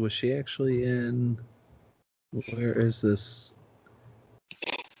actually in, where is this?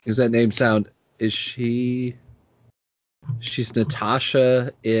 Does that name sound, she's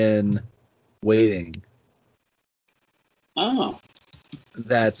Natasha in Waiting. Oh.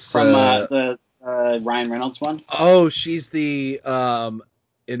 That's from the Ryan Reynolds one. Oh, she's the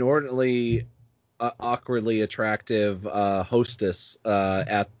inordinately awkwardly attractive hostess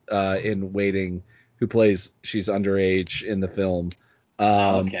in Waiting, who plays, she's underage in the film.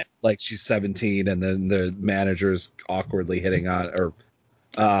 Okay. Like she's 17, and then the manager's awkwardly hitting on, or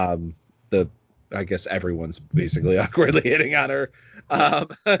I guess everyone's basically awkwardly hitting on her,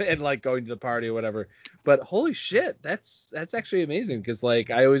 and like going to the party or whatever. But holy shit, that's actually amazing, because like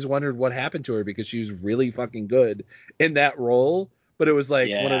I always wondered what happened to her, because she was really fucking good in that role. But it was like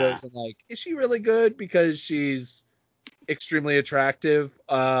one of those, I'm like, is she really good because she's extremely attractive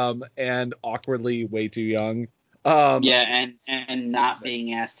and awkwardly way too young? And not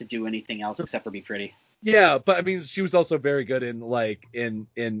being asked to do anything else except for be pretty. Yeah, but I mean, she was also very good in like in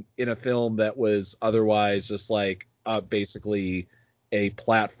a film that was otherwise just like basically a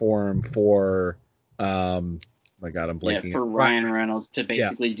platform for oh my god, I'm blanking. For Ryan Reynolds to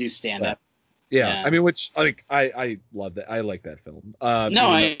basically do stand up. Yeah, I mean, which like I love that. I like that film. No,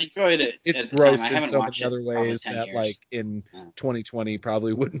 I enjoyed it. It's at the gross time. I in so many it other ways that years. like in 2020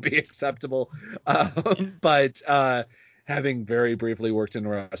 probably wouldn't be acceptable. But having very briefly worked in a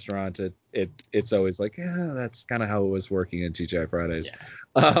restaurant, it's always like, yeah, that's kind of how it was working in TGI Fridays.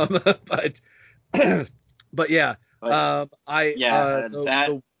 Yeah. But yeah, I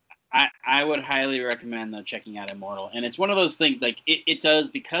would highly recommend though checking out Immortal, and it's one of those things like it does,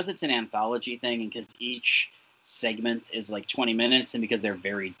 because it's an anthology thing, and because each segment is like 20 minutes, and because they're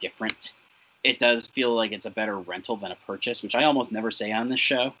very different, it does feel like it's a better rental than a purchase, which I almost never say on this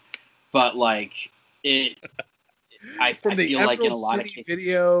show, but like I feel Emerald like in a lot City of cases,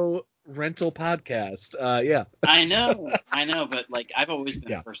 video rental podcast. Yeah. I know, but like I've always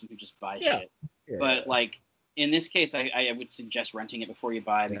been a person who just buys shit, but like. In this case, I would suggest renting it before you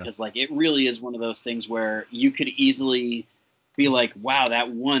buy, because like it really is one of those things where you could easily be like, wow, that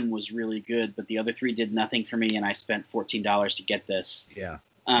one was really good, but the other 3 did nothing for me, and I spent $14 to get this. Yeah.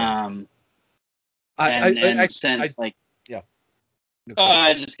 I was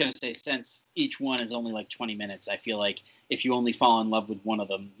just gonna say, since each one is only like 20 minutes, I feel like if you only fall in love with one of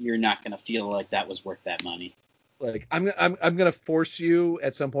them, you're not gonna feel like that was worth that money. Like I'm gonna force you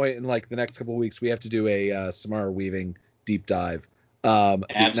at some point in like the next couple of weeks. We have to do a Samara Weaving deep dive. Now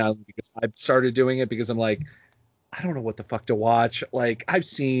because I've started doing it, because I'm like, I don't know what the fuck to watch. Like I've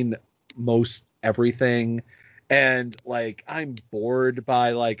seen most everything, and like I'm bored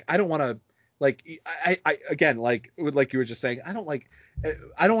by like, I don't want to like I again, like you were just saying, I don't want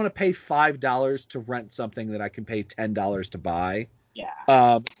to pay $5 to rent something that I can pay $10 to buy.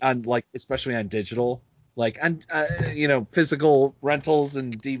 Yeah. On like, especially on digital. Like, and physical rentals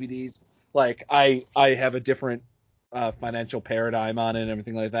and DVDs, like I have a different financial paradigm on it and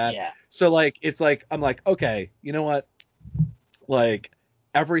everything like that. Yeah. So like, it's like, I'm like, okay, you know what? Like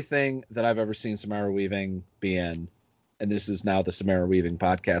everything that I've ever seen Samara Weaving be in, and this is now the Samara Weaving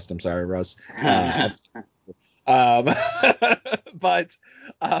podcast. I'm sorry, Russ. But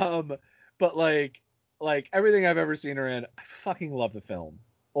like everything I've ever seen her in, I fucking love the film.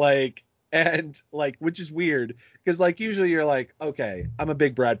 Like. And like, which is weird, because like usually you're like, okay, I'm a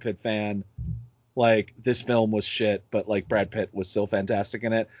big Brad Pitt fan. Like this film was shit, but like Brad Pitt was still fantastic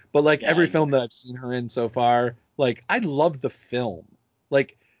in it. But like every film that I've seen her in so far, like I love the film.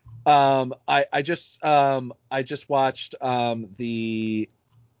 Like, I just watched the, oh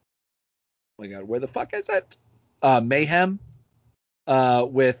my god, where the fuck is it? Mayhem.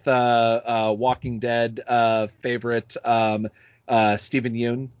 With Walking Dead favorite Stephen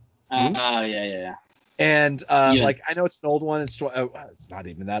Yeun. Yeah. And like, I know it's an old one. It's not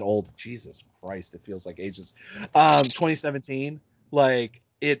even that old. Jesus Christ, it feels like ages. 2017. Like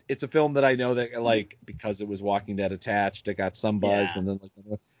it's a film that I know that like, because it was Walking Dead attached, it got some buzz, and then like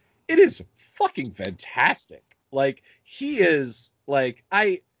it is fucking fantastic. Like he is like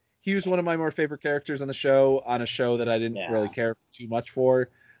he was one of my more favorite characters on the show, on a show that I didn't really care too much for.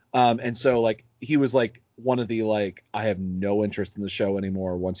 And so like he was like one of the like, I have no interest in the show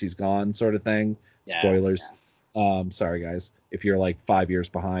anymore once he's gone sort of thing. Spoilers. Sorry guys, if you're like 5 years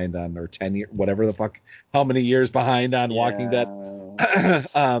behind on, or 10 years, whatever the fuck, how many years behind on Walking Dead.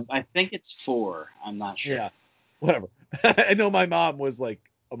 I think it's 4. I'm not sure. Yeah, whatever. I know my mom was like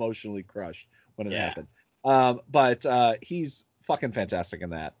emotionally crushed when it Yeah. happened. But he's fucking fantastic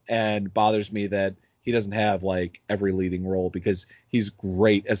in that, and bothers me that he doesn't have like every leading role, because he's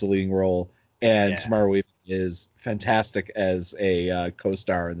great as a leading role, and Yeah. Samara Weaving is fantastic as a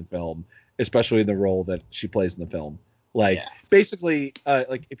co-star in the film, especially in the role that she plays in the film. Like Yeah. basically,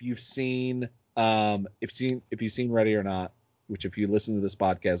 like if you've seen Ready or Not, which if you listen to this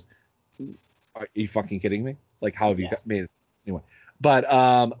podcast, are you fucking kidding me? Like how have you made it anyway?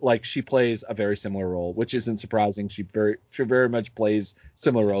 But like she plays a very similar role, which isn't surprising. She very much plays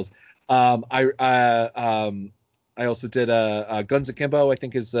similar roles. I also did Guns Akimbo. I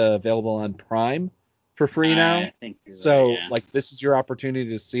think is available on Prime for free now. I think you're So right, yeah. like this is your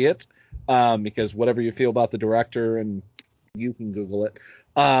opportunity to see it, because whatever you feel about the director, and you can Google it.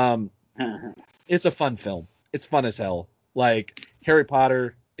 It's a fun film. It's fun as hell. Like Harry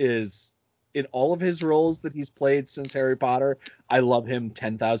Potter is, in all of his roles that he's played since Harry Potter, I love him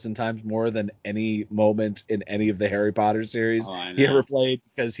 10,000 times more than any moment in any of the Harry Potter series he ever played,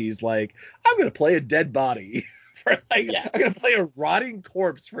 because he's like, I'm going to play a dead body. I'm going to play a rotting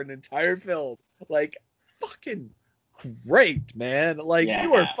corpse for an entire film. Like, fucking great, man. Like,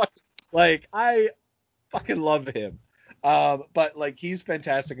 you are fucking, like, I fucking love him. But like he's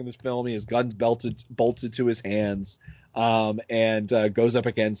fantastic in this film. He has guns bolted to his hands, and goes up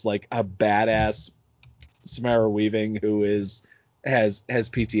against like a badass Samara Weaving who has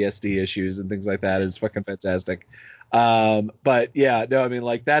PTSD issues and things like that. It's fucking fantastic. But yeah, no, I mean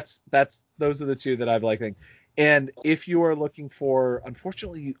like that's those are the two that I've liked. And if you are looking for,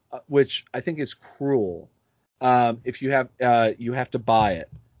 unfortunately, which I think is cruel, if you have to buy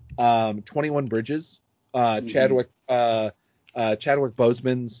it. 21 Bridges. Chadwick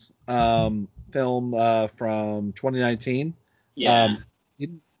Boseman's film from 2019.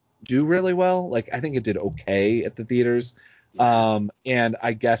 Didn't do really well. Like I think it did okay at the theaters. And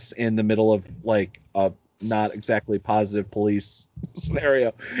I guess in the middle of like a not exactly positive police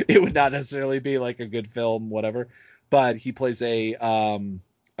scenario, it would not necessarily be like a good film, whatever. But he plays a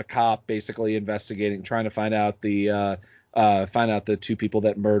cop basically investigating, trying to find out the two people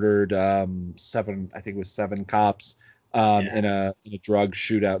that murdered seven cops in a drug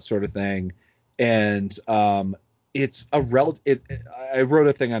shootout sort of thing. And it's a I wrote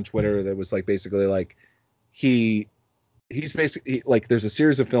a thing on Twitter that was like basically like he's basically like there's a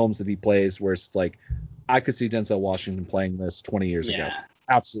series of films that he plays where it's like I could see Denzel Washington playing this 20 years ago.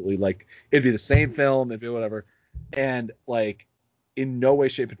 Absolutely. Like it'd be the same film, it'd be whatever. And like in no way,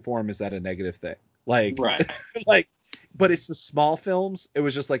 shape, and form is that a negative thing. Like like but it's the small films. It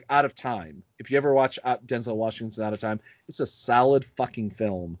was just like Out of Time. If you ever watch Denzel Washington's Out of Time, it's a solid fucking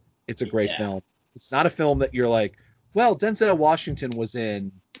film. It's a great film. It's not a film that you're like, well, Denzel Washington was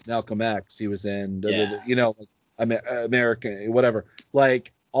in Malcolm X. He was in, American, whatever.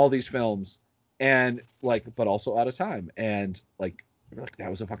 Like all these films, and like, but also Out of Time, and like that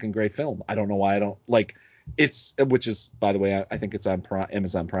was a fucking great film. I don't know why I don't like. Which is, by the way, I think it's on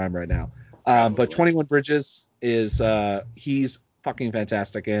Amazon Prime right now. But 21 Bridges is he's fucking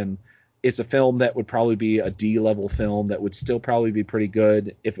fantastic in. It's a film that would probably be a D-level film that would still probably be pretty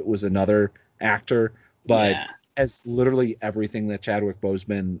good if it was another actor, but as literally everything that Chadwick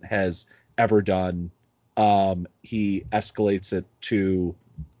Boseman has ever done, he escalates it to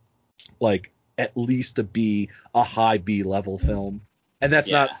like at least a high B-level film. And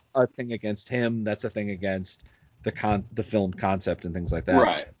that's not a thing against him. That's a thing against the film concept and things like that.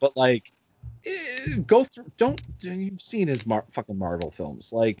 Right. But like, go through. You've seen his fucking Marvel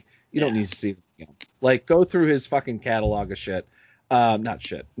films. Like, you don't need to see them. Like, go through his fucking catalog of shit. Not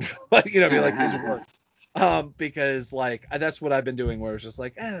shit, but be like his work. Because like that's what I've been doing, where it's just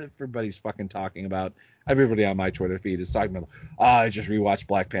like everybody's fucking talking about. Everybody on my Twitter feed is talking about. I just rewatched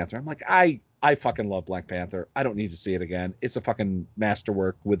Black Panther. I'm like, I fucking love Black Panther. I don't need to see it again. It's a fucking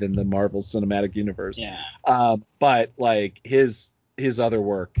masterwork within the Marvel Cinematic Universe. Yeah. But like his other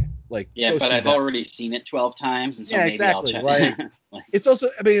work, like but I've already seen it 12 times, and so maybe exactly. I'll check. Like, it's also,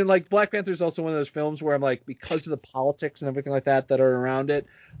 I mean, like Black Panther is also one of those films where I'm like, because of the politics and everything like that are around it,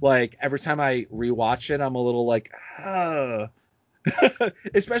 like every time I rewatch it, I'm a little like,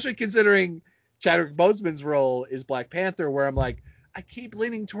 especially considering Chadwick Boseman's role is Black Panther, where I'm like, I keep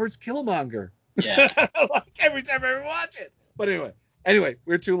leaning towards Killmonger. Yeah. Like every time I rewatch it. But anyway,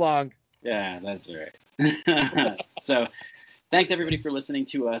 we're too long. Yeah, that's all right. So, thanks everybody for listening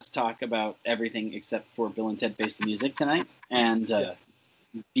to us talk about everything except for Bill and Ted Face the Music tonight. And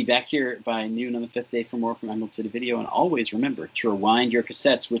be back here by noon on the 5th day for more from Emerald City Video. And always remember to rewind your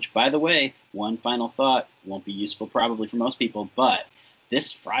cassettes, which, by the way, one final thought, won't be useful probably for most people, but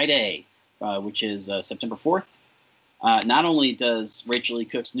this Friday, which is September 4th, Not only does Rachel Lee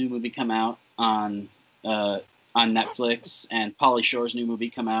Cook's new movie come out on Netflix and Pauly Shore's new movie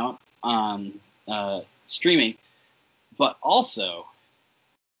come out on streaming, but also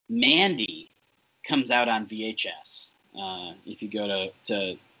Mandy comes out on VHS. If you go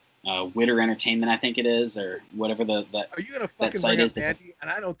to Witter Entertainment, I think it is, or whatever Are you gonna fucking site bring is. up Mandy? And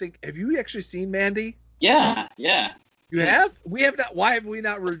I don't think. Have you actually seen Mandy? Yeah. You have? We have not. Why have we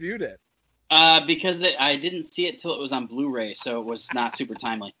not reviewed it? Because I didn't see it till it was on Blu-ray, so it was not super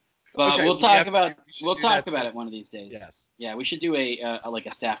timely. But Okay, we'll talk about soon. it one of these days. Yes. Yeah, we should do a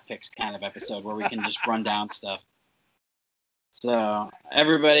staff picks kind of episode where we can just run down stuff. So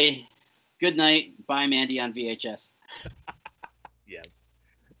everybody, good night. Buy Mandy on VHS. Yes.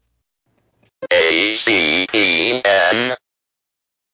 ACE.